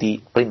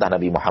mengikuti perintah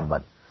Nabi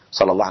Muhammad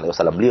sallallahu alaihi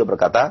wasallam. Beliau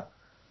berkata,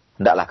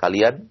 hendaklah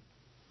kalian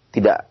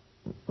tidak,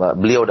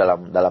 beliau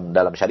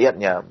dalam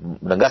syariatnya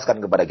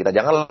menegaskan kepada kita,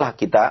 janganlah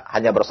kita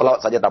hanya bersolawat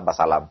saja tanpa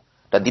salam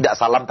dan tidak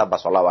salam tanpa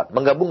solawat,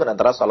 menggabungkan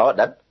antara solawat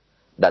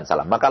dan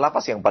salam. Maka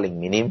lafaz yang paling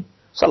minim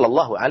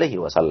sallallahu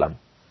alaihi wasallam.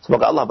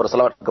 Semoga Allah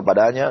berselawat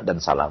kepadanya dan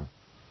salam.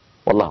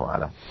 Wallahu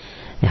a'lam.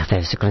 Ya,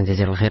 saya syukur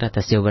jazakallahu khair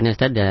atas jawabannya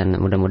Ustaz, dan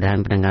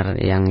mudah-mudahan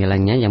pendengar yang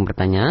lainnya yang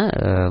bertanya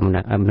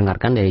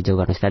mendengarkan dari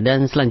jawaban Ustaz.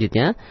 Dan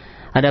selanjutnya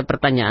ada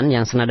pertanyaan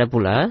yang senada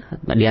pula,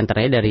 di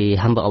antaranya dari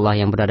hamba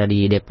Allah yang berada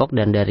di Depok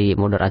dan dari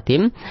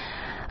Moderatim.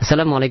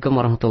 Assalamualaikum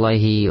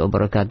warahmatullahi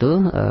wabarakatuh.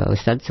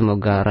 Ustaz,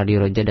 semoga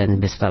Radio Roja dan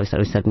beserta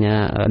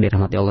Ustaz-Ustaznya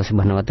dirahmati Allah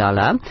Subhanahu wa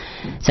taala.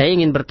 Saya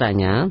ingin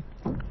bertanya,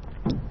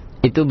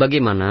 itu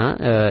bagaimana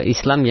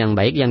Islam yang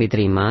baik yang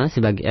diterima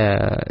sebagai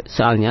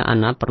soalnya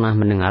ana pernah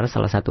mendengar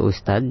salah satu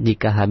ustadz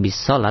jika habis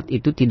sholat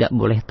itu tidak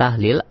boleh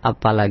tahlil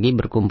apalagi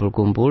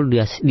berkumpul-kumpul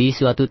di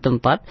suatu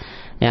tempat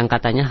yang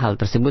katanya hal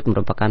tersebut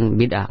merupakan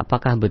bid'ah.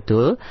 Apakah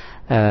betul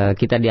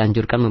kita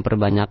dianjurkan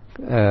memperbanyak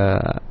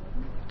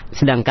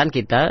sedangkan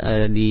kita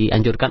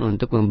dianjurkan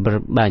untuk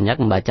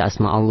memperbanyak membaca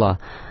asma Allah?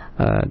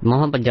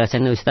 Mohon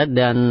penjelasannya Ustadz,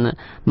 dan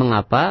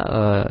mengapa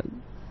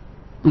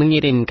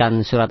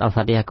mengirimkan surat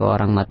Al-Fatihah ke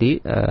orang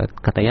mati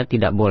katanya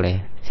tidak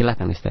boleh.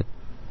 Silakan Ustaz.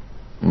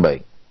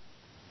 Baik.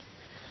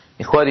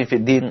 Ikhwani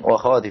fiddin wa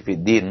akhwati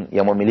fiddin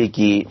yang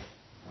memiliki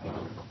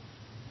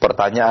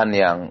pertanyaan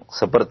yang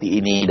seperti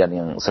ini dan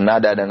yang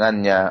senada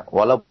dengannya,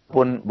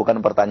 walaupun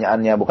bukan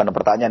pertanyaan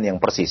yang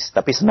persis,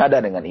 tapi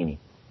senada dengan ini.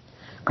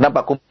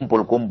 Kenapa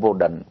kumpul-kumpul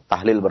dan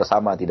tahlil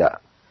bersama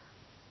tidak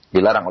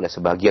dilarang oleh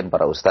sebagian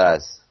para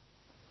ustaz?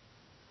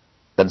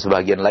 Dan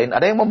sebagian lain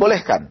ada yang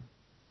membolehkan.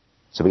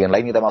 Sebagian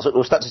lain kita maksud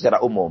ustaz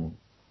secara umum.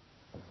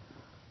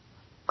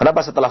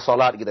 Kenapa setelah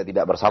sholat kita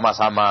tidak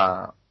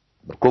bersama-sama,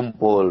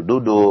 berkumpul,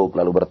 duduk,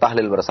 lalu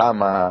bertahlil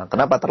bersama?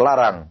 Kenapa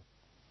terlarang?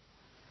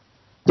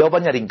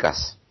 Jawabannya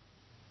ringkas.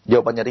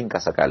 Jawabannya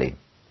ringkas sekali.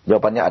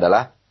 Jawabannya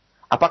adalah,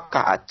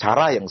 apakah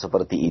cara yang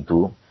seperti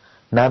itu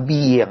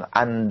Nabi yang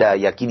Anda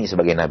yakini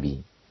sebagai Nabi,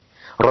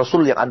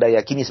 Rasul yang Anda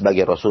yakini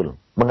sebagai Rasul,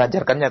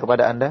 mengajarkannya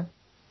kepada Anda?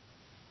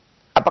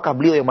 Apakah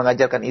beliau yang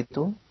mengajarkan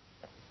itu?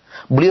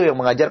 Beliau yang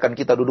mengajarkan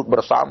kita duduk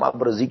bersama,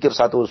 berzikir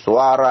satu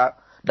suara,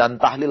 dan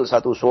tahlil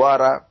satu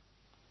suara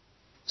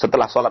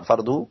setelah sholat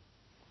fardu?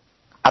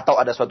 Atau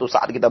ada suatu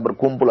saat kita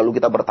berkumpul lalu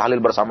kita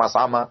bertahlil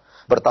bersama-sama,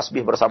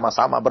 bertasbih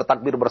bersama-sama,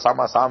 bertakbir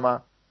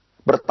bersama-sama,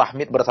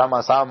 bertahmid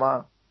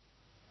bersama-sama,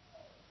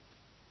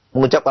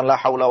 mengucapkan la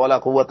haula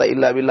wala quwwata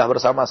illa billah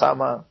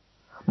bersama-sama,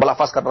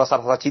 melafazkan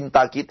rasa-rasa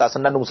cinta kita,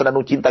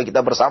 senandung-senandung cinta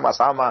kita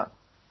bersama-sama.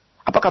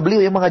 Apakah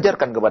beliau yang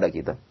mengajarkan kepada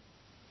kita?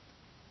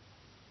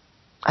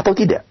 Atau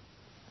tidak?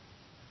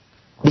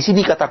 Di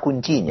sini kata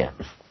kuncinya.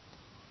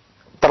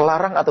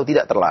 Terlarang atau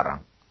tidak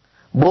terlarang?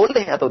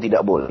 Boleh atau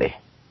tidak boleh?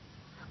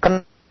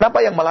 Kenapa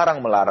yang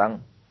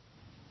melarang-melarang?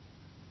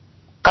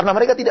 Karena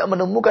mereka tidak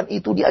menemukan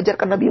itu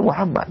diajarkan Nabi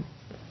Muhammad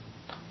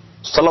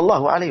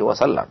sallallahu alaihi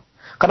wasallam.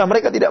 Karena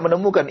mereka tidak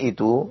menemukan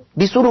itu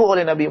disuruh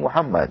oleh Nabi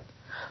Muhammad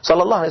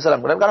sallallahu alaihi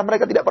wasallam. Dan karena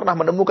mereka tidak pernah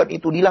menemukan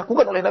itu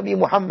dilakukan oleh Nabi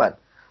Muhammad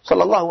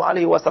sallallahu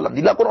alaihi wasallam,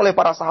 dilakukan oleh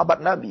para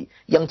sahabat Nabi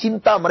yang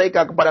cinta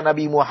mereka kepada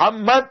Nabi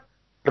Muhammad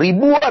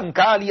ribuan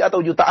kali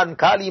atau jutaan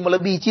kali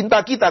melebihi cinta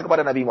kita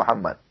kepada Nabi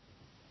Muhammad.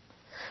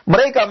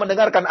 Mereka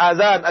mendengarkan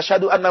azan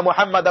asyhadu anna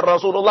Muhammadar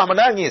Rasulullah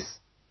menangis.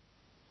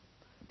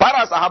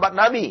 Para sahabat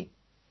Nabi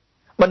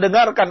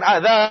mendengarkan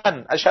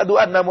azan asyhadu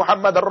anna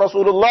Muhammadar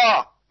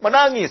Rasulullah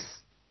menangis.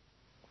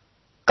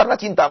 Karena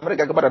cinta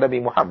mereka kepada Nabi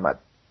Muhammad.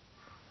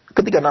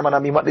 Ketika nama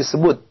Nabi Muhammad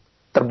disebut,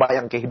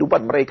 terbayang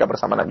kehidupan mereka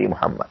bersama Nabi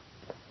Muhammad.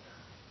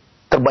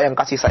 Terbayang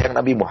kasih sayang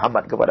Nabi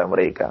Muhammad kepada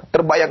mereka.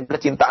 Terbayang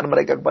kecintaan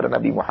mereka kepada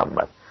Nabi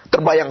Muhammad.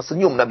 Terbayang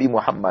senyum Nabi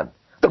Muhammad.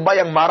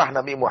 Terbayang marah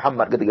Nabi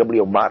Muhammad ketika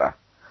beliau marah.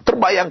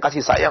 Terbayang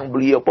kasih sayang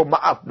beliau,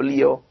 pemaaf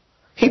beliau.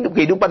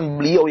 Kehidupan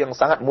beliau yang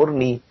sangat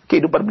murni.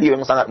 Kehidupan beliau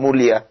yang sangat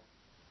mulia.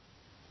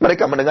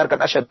 Mereka mendengarkan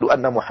asyhadu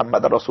anna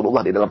Muhammadar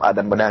Rasulullah di dalam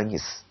adzan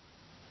menangis.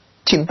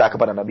 Cinta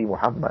kepada Nabi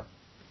Muhammad.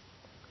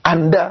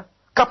 Anda,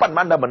 kapan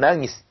Anda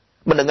menangis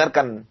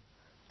mendengarkan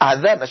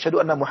adzan asyhadu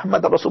anna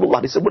Muhammadar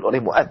Rasulullah disebut oleh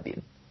muadzin?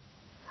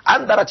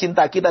 Antara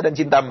cinta kita dan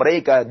cinta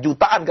mereka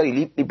jutaan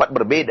kali lipat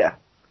berbeda.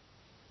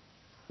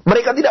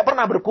 Mereka tidak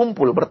pernah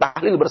berkumpul,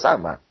 bertahlil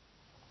bersama.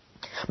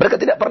 Mereka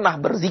tidak pernah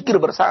berzikir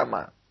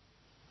bersama.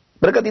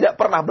 Mereka tidak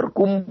pernah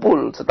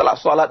berkumpul setelah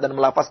sholat dan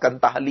melafazkan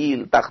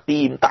tahlil,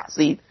 takhtim,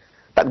 tahsin,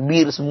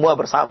 takbir semua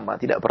bersama.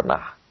 Tidak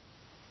pernah.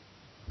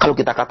 Kalau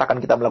kita katakan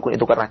kita melakukan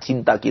itu karena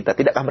cinta kita,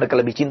 tidakkah mereka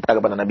lebih cinta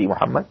kepada Nabi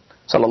Muhammad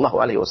sallallahu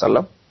alaihi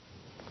wasallam?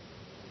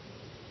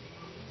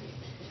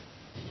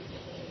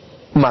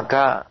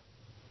 Maka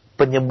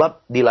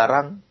penyebab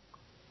dilarang,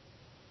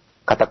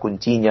 kata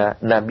kuncinya,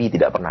 Nabi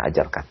tidak pernah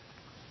ajarkan.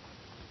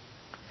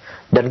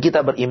 Dan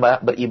kita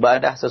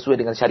beribadah sesuai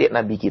dengan syariat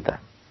Nabi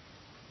kita.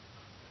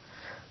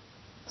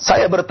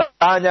 Saya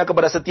bertanya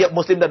kepada setiap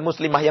muslim dan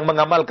muslimah yang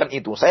mengamalkan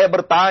itu. Saya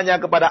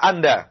bertanya kepada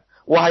Anda,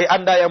 wahai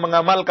Anda yang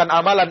mengamalkan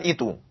amalan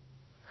itu.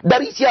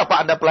 Dari siapa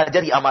Anda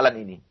pelajari amalan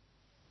ini?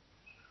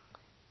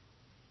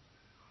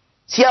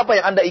 Siapa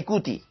yang Anda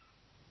ikuti?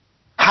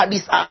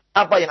 Hadis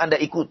apa yang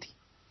Anda ikuti?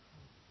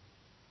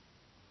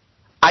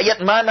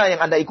 Ayat mana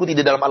yang Anda ikuti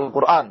di dalam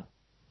Al-Quran?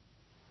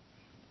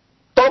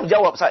 Tolong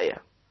jawab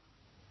saya.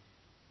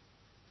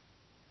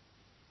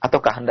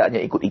 Ataukah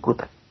hendaknya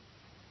ikut-ikutan?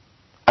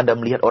 Anda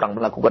melihat orang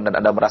melakukan dan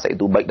Anda merasa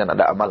itu baik dan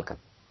Anda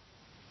amalkan.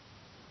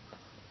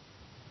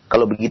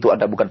 Kalau begitu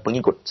Anda bukan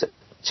pengikut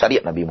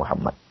syariat Nabi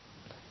Muhammad.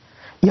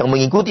 Yang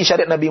mengikuti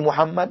syariat Nabi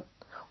Muhammad,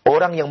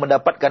 orang yang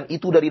mendapatkan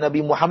itu dari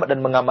Nabi Muhammad dan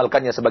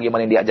mengamalkannya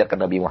sebagaimana yang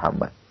diajarkan Nabi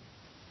Muhammad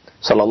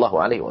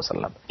sallallahu alaihi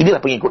wasallam. Inilah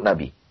pengikut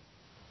Nabi.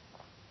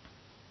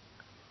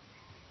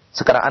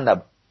 Sekarang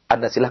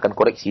Anda silakan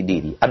koreksi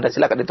diri. Anda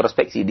silakan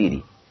introspeksi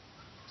diri.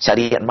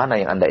 Syariat mana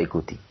yang Anda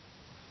ikuti?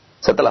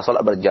 Setelah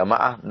sholat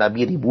berjamaah,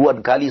 Nabi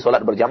ribuan kali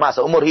sholat berjamaah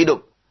seumur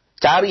hidup.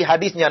 Cari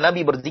hadisnya,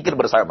 Nabi berzikir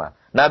bersama.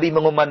 Nabi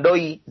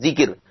mengomandoi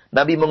zikir.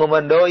 Nabi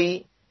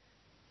mengomandoi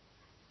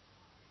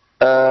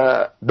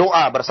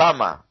doa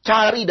bersama.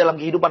 Cari dalam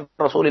kehidupan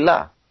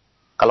Rasulullah.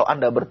 Kalau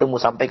Anda bertemu,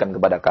 sampaikan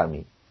kepada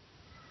kami.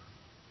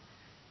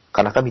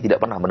 Karena kami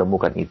tidak pernah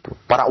menemukan itu.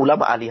 Para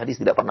ulama ahli hadis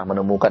tidak pernah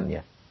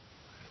menemukannya.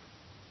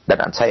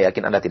 Dan saya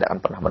yakin Anda tidak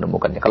akan pernah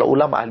menemukannya. Kalau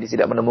ulama ahli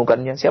tidak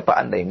menemukannya, siapa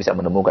Anda yang bisa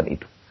menemukan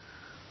itu?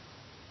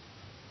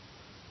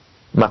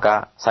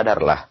 Maka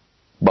sadarlah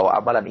bahwa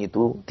amalan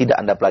itu tidak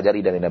Anda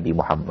pelajari dari Nabi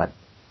Muhammad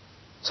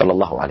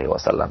sallallahu alaihi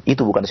wasallam.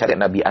 Itu bukan syariat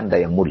Nabi Anda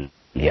yang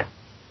mulia.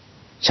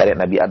 Syariat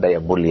Nabi Anda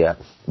yang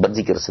mulia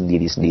berzikir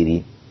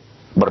sendiri-sendiri,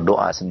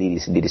 berdoa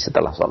sendiri-sendiri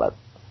setelah salat,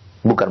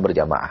 bukan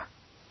berjamaah.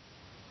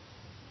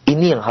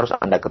 Ini yang harus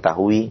Anda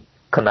ketahui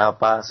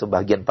kenapa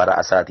sebagian para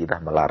asatidzah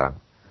melarang.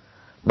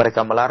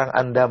 Mereka melarang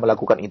Anda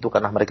melakukan itu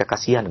karena mereka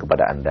kasihan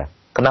kepada Anda.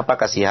 Kenapa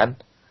kasihan?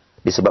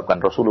 Disebabkan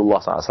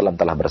Rasulullah SAW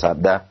telah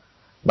bersabda,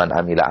 Man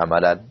amila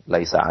amalan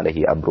laisa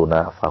alaihi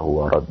amruna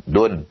fahuwa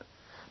raddun.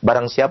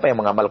 Barang siapa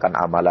yang mengamalkan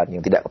amalan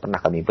yang tidak pernah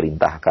kami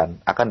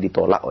perintahkan akan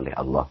ditolak oleh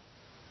Allah.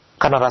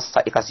 Karena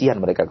rasa kasihan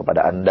mereka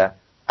kepada Anda,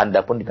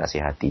 Anda pun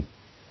dinasihati.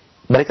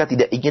 Mereka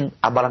tidak ingin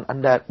amalan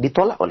Anda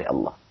ditolak oleh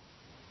Allah.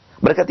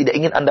 Mereka tidak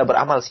ingin Anda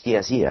beramal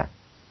sia-sia.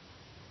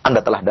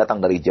 Anda telah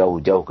datang dari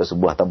jauh-jauh ke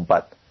sebuah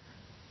tempat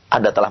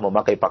Anda telah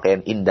memakai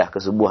pakaian indah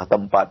ke sebuah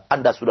tempat.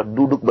 Anda sudah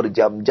duduk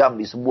berjam-jam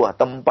di sebuah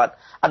tempat.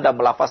 Anda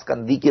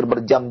melafazkan zikir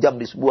berjam-jam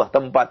di sebuah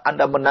tempat.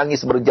 Anda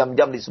menangis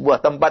berjam-jam di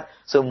sebuah tempat.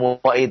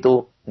 Semua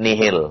itu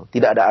nihil.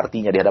 Tidak ada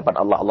artinya di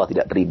hadapan Allah. Allah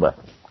tidak terima.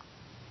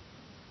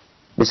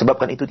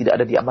 Disebabkan itu tidak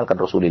ada diamalkan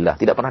Rasulullah.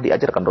 Tidak pernah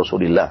diajarkan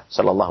Rasulullah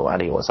sallallahu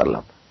alaihi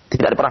wasallam.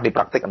 Tidak pernah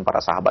dipraktikkan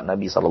para sahabat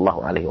Nabi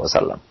sallallahu alaihi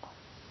wasallam.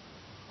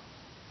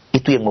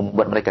 Itu yang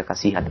membuat mereka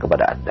kasihan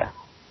kepada Anda.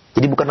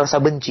 Jadi bukan rasa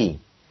benci.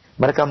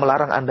 Mereka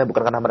melarang Anda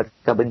bukan karena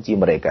mereka benci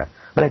mereka.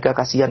 Mereka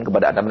kasihan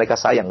kepada Anda, mereka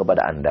sayang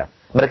kepada Anda.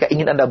 Mereka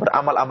ingin Anda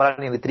beramal amalan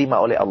yang diterima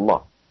oleh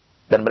Allah.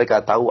 Dan mereka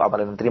tahu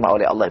amalan yang diterima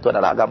oleh Allah itu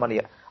adalah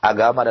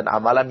agama dan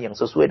amalan yang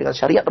sesuai dengan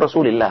syariat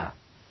Rasulullah.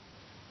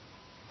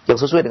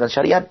 Yang sesuai dengan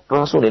syariat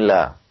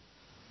Rasulullah.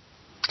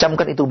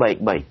 Camkan itu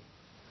baik-baik.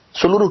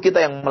 Seluruh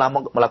kita yang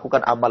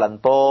melakukan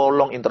amalan,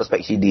 tolong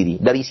introspeksi diri.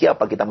 Dari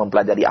siapa kita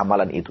mempelajari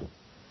amalan itu?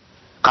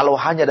 Kalau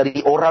hanya dari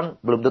orang,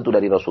 belum tentu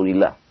dari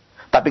Rasulullah.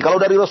 Tapi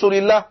kalau dari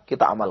Rasulullah,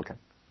 kita amalkan.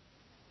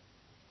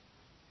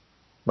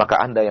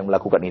 Maka Anda yang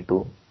melakukan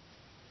itu,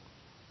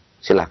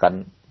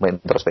 silahkan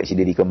mengintrospeksi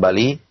diri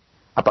kembali.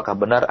 Apakah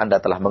benar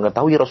Anda telah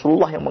mengetahui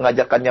Rasulullah yang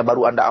mengajarkannya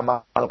baru Anda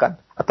amalkan?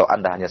 Atau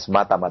Anda hanya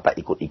semata-mata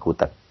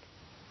ikut-ikutan?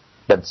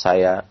 Dan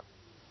saya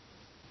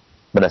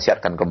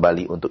menasihatkan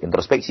kembali untuk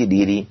introspeksi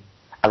diri,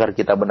 agar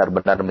kita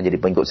benar-benar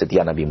menjadi pengikut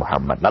setia Nabi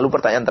Muhammad. Lalu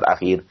pertanyaan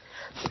terakhir,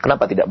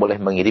 kenapa tidak boleh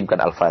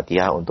mengirimkan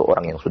Al-Fatihah untuk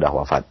orang yang sudah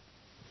wafat?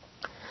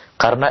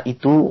 Karena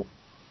itu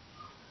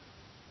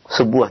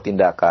sebuah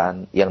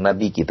tindakan yang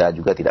Nabi kita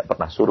juga tidak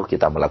pernah suruh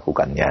kita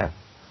melakukannya.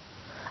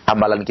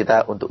 Amalan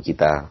kita untuk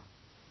kita,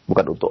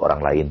 bukan untuk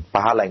orang lain.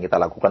 Pahala yang kita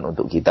lakukan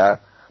untuk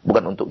kita,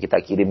 bukan untuk kita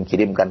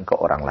kirimkan ke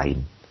orang lain.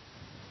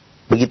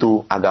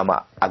 Begitu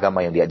agama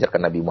yang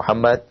diajarkan Nabi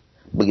Muhammad,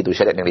 begitu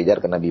syariat yang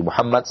diajarkan Nabi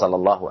Muhammad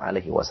sallallahu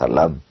alaihi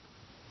wasallam.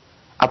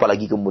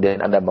 Apalagi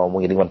kemudian Anda mau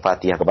mengirimkan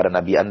Fatihah kepada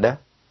Nabi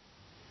Anda?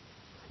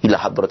 Ila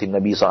hadratin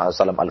Nabi SAW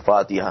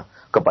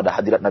Al-Fatihah. Kepada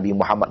hadirat Nabi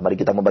Muhammad, mari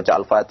kita membaca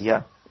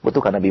Al-Fatihah.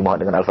 Betulkah Nabi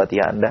Muhammad dengan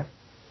Al-Fatihah Anda?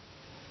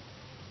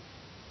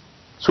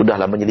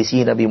 Sudahlah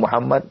menyelisih Nabi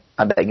Muhammad.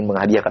 Anda ingin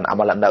menghadiahkan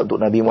amalan Anda untuk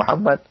Nabi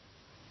Muhammad.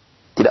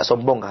 Tidak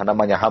sombongkah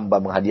namanya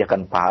hamba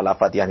menghadiahkan pahala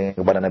Fatihah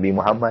kepada Nabi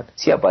Muhammad?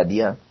 Siapa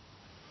dia?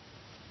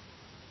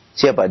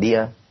 Siapa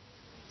dia?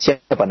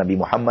 Siapa Nabi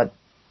Muhammad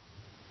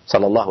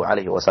sallallahu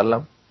alaihi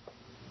wasallam?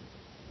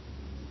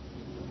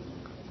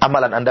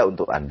 Amalan Anda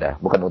untuk Anda,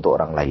 bukan untuk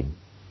orang lain.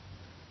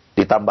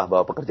 Ditambah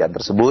bahwa pekerjaan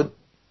tersebut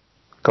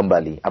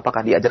kembali,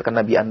 apakah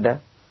diajarkan Nabi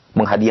Anda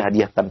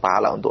menghadiah-hadiahkan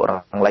pahala untuk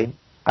orang lain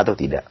atau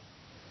tidak?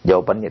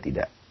 Jawabannya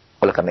tidak.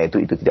 Oleh karena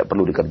itu tidak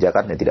perlu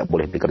dikerjakan dan tidak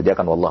boleh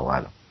dikerjakan, wallahu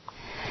a'lam.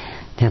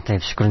 Ya,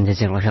 syukur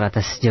jazakallahu khair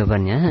atas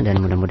jawabannya,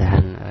 dan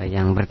mudah-mudahan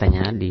yang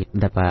bertanya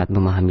dapat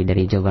memahami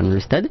dari jawaban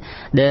Ustaz.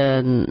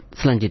 Dan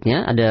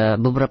selanjutnya ada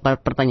beberapa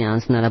pertanyaan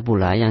senada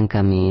pula yang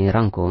kami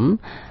rangkum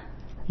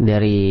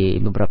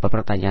dari beberapa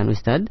pertanyaan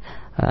Ustaz.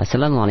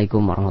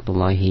 Assalamualaikum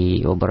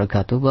warahmatullahi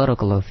wabarakatuh.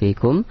 Barakallahu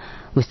fiikum.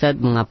 Ustaz,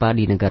 mengapa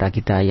di negara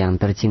kita yang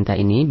tercinta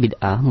ini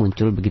bid'ah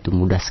muncul begitu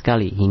mudah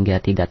sekali hingga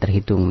tidak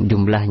terhitung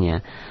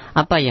jumlahnya?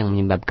 Apa yang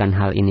menyebabkan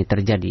hal ini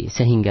terjadi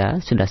sehingga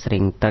sudah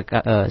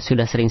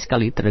sering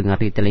sekali terdengar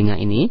di telinga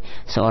ini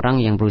seorang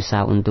yang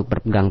berusaha untuk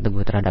berpegang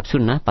teguh terhadap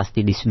sunnah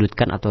pasti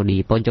disudutkan atau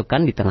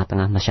dipojokkan di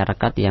tengah-tengah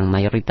masyarakat yang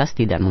mayoritas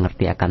tidak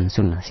mengerti akan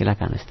sunnah.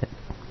 Silakan Ustaz.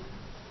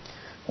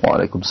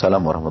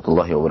 Waalaikumsalam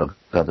warahmatullahi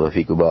wabarakatuh.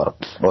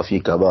 Wa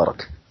fika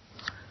barak.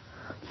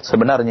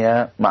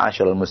 Sebenarnya,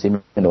 ma'asyiral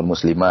muslimin wal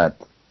muslimat,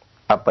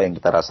 apa yang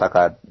kita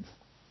rasakan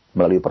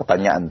melalui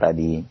pertanyaan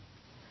tadi,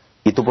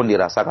 itu pun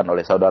dirasakan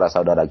oleh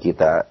saudara-saudara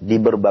kita di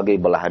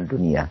berbagai belahan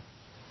dunia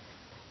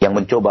yang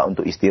mencoba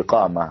untuk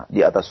istiqamah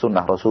di atas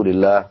sunnah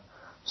Rasulullah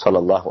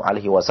sallallahu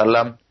alaihi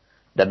wasallam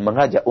dan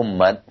mengajak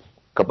umat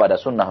kepada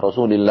sunnah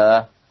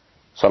Rasulullah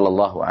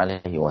sallallahu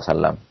alaihi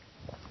wasallam.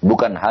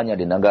 Bukan hanya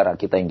di negara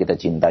kita yang kita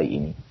cintai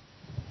ini.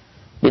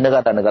 Di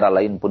negara-negara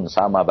lain pun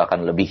sama,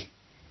 bahkan lebih.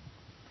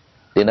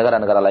 Di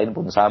negara-negara lain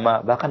pun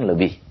sama, bahkan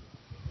lebih.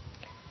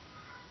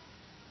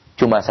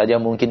 Cuma saja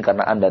mungkin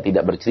karena Anda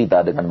tidak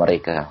bercerita dengan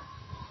mereka.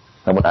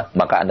 Namun,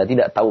 maka Anda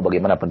tidak tahu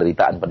bagaimana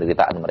penderitaan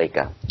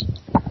mereka.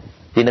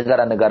 Di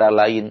negara-negara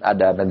lain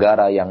ada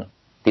negara yang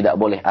tidak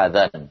boleh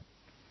azan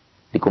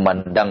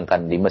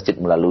dikumandangkan di masjid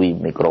melalui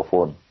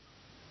mikrofon.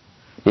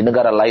 Di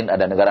negara lain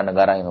ada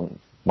negara-negara yang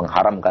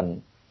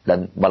mengharamkan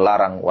dan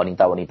melarang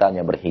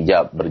wanita-wanitanya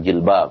berhijab,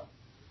 berjilbab.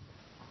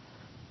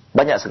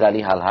 Banyak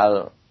sekali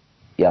hal-hal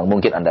yang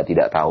mungkin Anda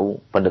tidak tahu,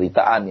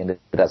 penderitaan yang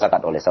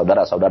dirasakan oleh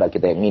saudara-saudara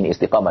kita yang ingin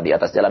istiqamah di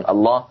atas jalan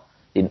Allah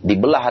di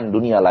belahan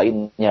dunia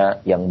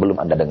lainnya yang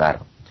belum Anda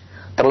dengar.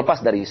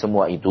 Terlepas dari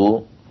semua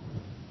itu,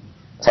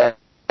 saya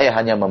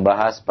hanya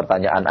membahas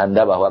pertanyaan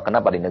Anda bahwa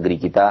kenapa di negeri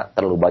kita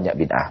terlalu banyak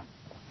bid'ah.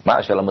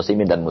 Ma'asyiral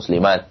muslimin dan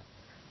muslimat,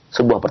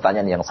 sebuah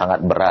pertanyaan yang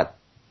sangat berat.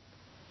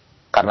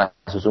 Karena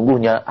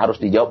sesungguhnya harus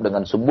dijawab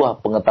dengan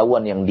sebuah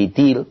pengetahuan yang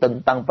detail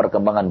tentang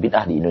perkembangan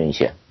bid'ah di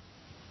Indonesia.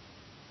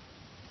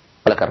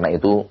 Oleh karena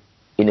itu,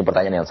 ini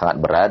pertanyaan yang sangat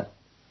berat.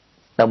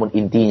 Namun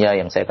intinya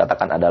yang saya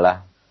katakan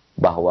adalah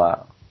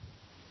bahwa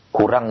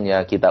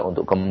kurangnya kita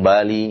untuk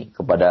kembali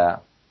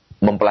kepada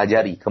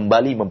mempelajari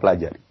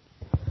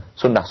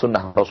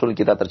sunnah-sunnah Rasul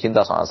kita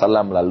tercinta SAW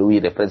melalui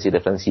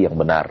referensi-referensi yang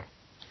benar,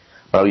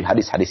 melalui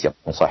hadis-hadis yang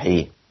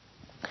sahih,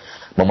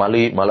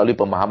 melalui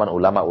pemahaman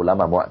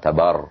ulama-ulama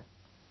mu'tabar.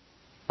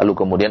 Lalu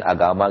kemudian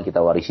agama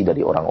kita warisi dari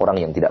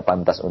orang-orang yang tidak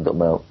pantas untuk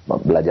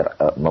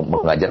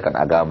mengajarkan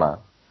agama.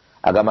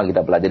 Agama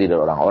kita pelajari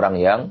dari orang-orang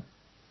yang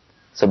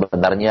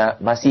sebenarnya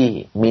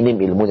masih minim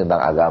ilmu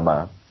tentang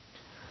agama.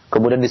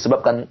 Kemudian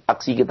disebabkan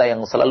aksi kita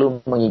yang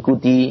selalu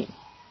mengikuti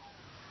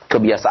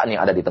kebiasaan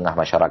yang ada di tengah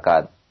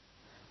masyarakat.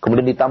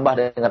 Kemudian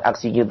ditambah dengan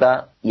aksi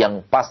kita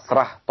yang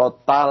pasrah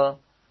total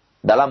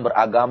dalam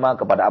beragama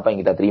kepada apa yang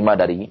kita terima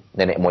dari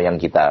nenek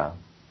moyang kita.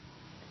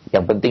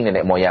 Yang penting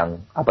nenek moyang,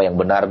 apa yang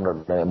benar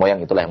menurut nenek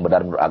moyang itulah yang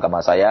benar menurut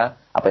agama saya.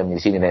 Apa yang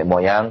menyelisih nenek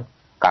moyang,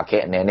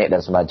 kakek, nenek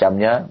dan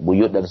semacamnya,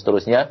 buyut dan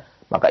seterusnya,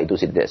 maka itu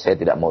saya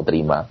tidak mau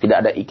terima. Tidak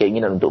ada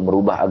keinginan untuk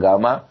merubah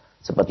agama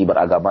seperti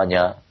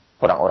beragamanya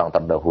orang-orang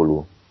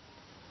terdahulu.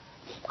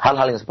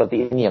 Hal-hal yang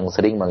seperti ini yang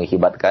sering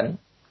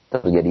mengakibatkan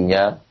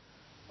terjadinya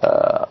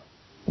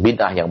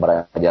bid'ah yang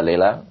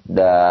merajalela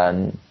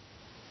dan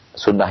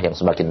sunnah yang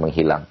semakin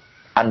menghilang.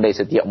 Andai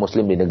setiap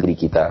muslim di negeri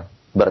kita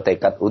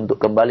bertekad untuk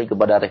kembali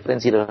kepada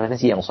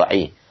referensi-referensi yang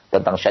sahih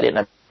tentang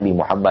syariat Nabi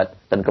Muhammad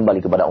dan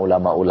kembali kepada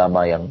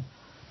ulama-ulama yang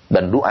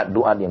dan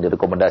duat-duat yang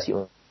direkomendasi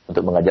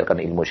untuk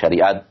mengajarkan ilmu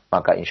syariat,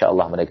 maka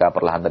insyaallah mereka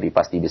perlahan tapi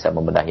pasti bisa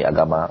membenahi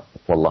agama.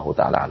 Wallahu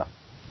taala alam.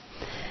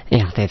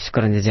 Ya,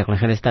 syukur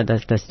jazakallahu khair Ustaz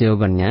atas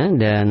jawabannya,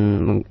 dan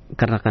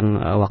karena kan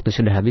waktu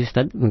sudah habis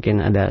Ustaz,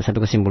 mungkin ada satu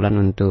kesimpulan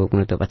untuk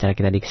menutup acara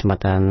kita di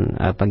kesempatan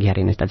pagi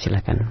hari ini Ustaz,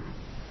 silakan.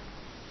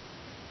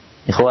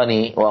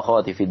 Ikhwani wa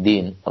akhwati fid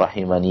din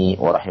rahimani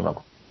wa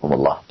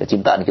rahimakumullah.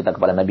 Kecintaan kita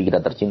kepada Nabi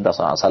kita tercinta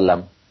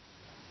SAW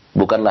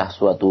bukanlah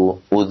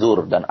suatu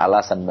uzur dan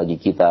alasan bagi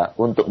kita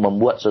untuk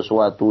membuat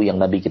sesuatu yang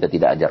Nabi kita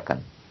tidak ajarkan.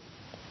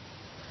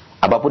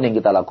 Apapun yang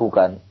kita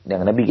lakukan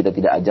yang Nabi kita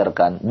tidak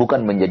ajarkan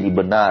bukan menjadi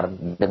benar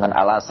dengan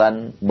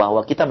alasan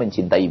bahwa kita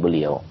mencintai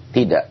beliau.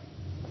 Tidak.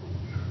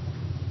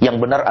 Yang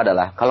benar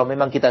adalah kalau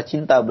memang kita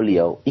cinta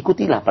beliau,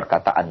 ikutilah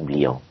perkataan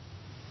beliau.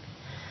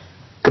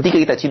 Ketika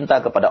kita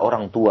cinta kepada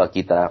orang tua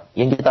kita,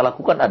 yang kita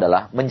lakukan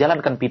adalah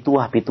menjalankan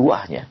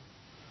pituah-pituahnya.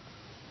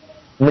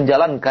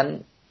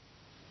 Menjalankan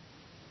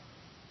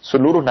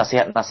seluruh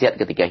nasihat-nasihat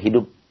ketika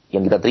hidup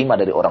yang kita terima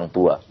dari orang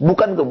tua.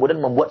 Bukan kemudian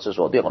membuat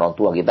sesuatu yang orang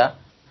tua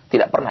kita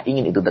tidak pernah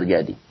ingin itu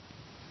terjadi.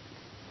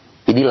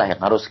 Inilah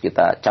yang harus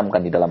kita camkan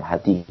di dalam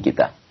hati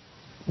kita.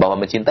 Bahwa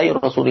mencintai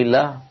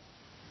Rasulullah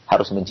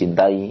harus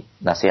mencintai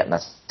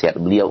nasihat-nasihat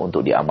beliau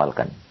untuk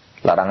diamalkan.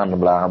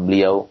 Larangan-larangan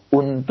beliau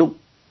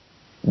untuk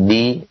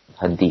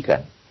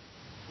dihentikan.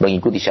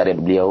 Mengikuti syariat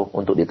beliau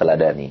untuk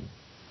diteladani.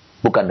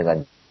 Bukan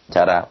dengan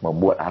cara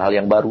membuat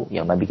hal-hal yang baru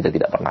yang Nabi kita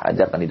tidak pernah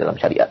ajarkan di dalam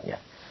syariatnya.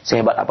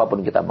 Sehebat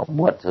apapun kita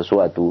membuat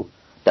sesuatu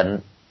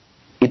dan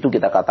itu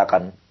kita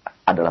katakan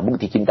adalah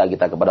bukti cinta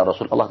kita kepada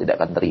Rasulullah,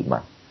 tidak akan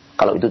terima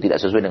kalau itu tidak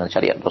sesuai dengan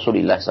syariat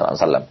Rasulullah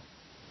SAW.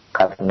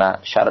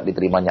 Karena syarat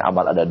diterimanya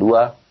amal ada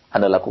dua.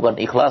 Anda lakukan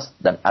ikhlas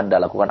dan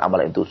Anda lakukan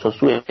amal itu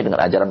sesuai dengan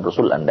ajaran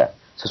Rasul Anda,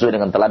 sesuai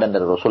dengan teladan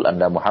dari Rasul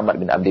Anda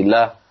Muhammad bin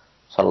Abdullah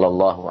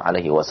sallallahu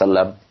alaihi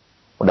wasallam.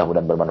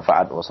 Mudah-mudahan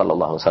bermanfaat. Wa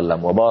sallallahu wasallam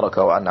wa baraka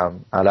wa an'am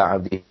ala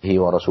abdihi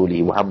wa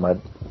rasulihi Muhammad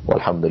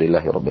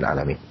walhamdulillahi rabbil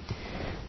alamin.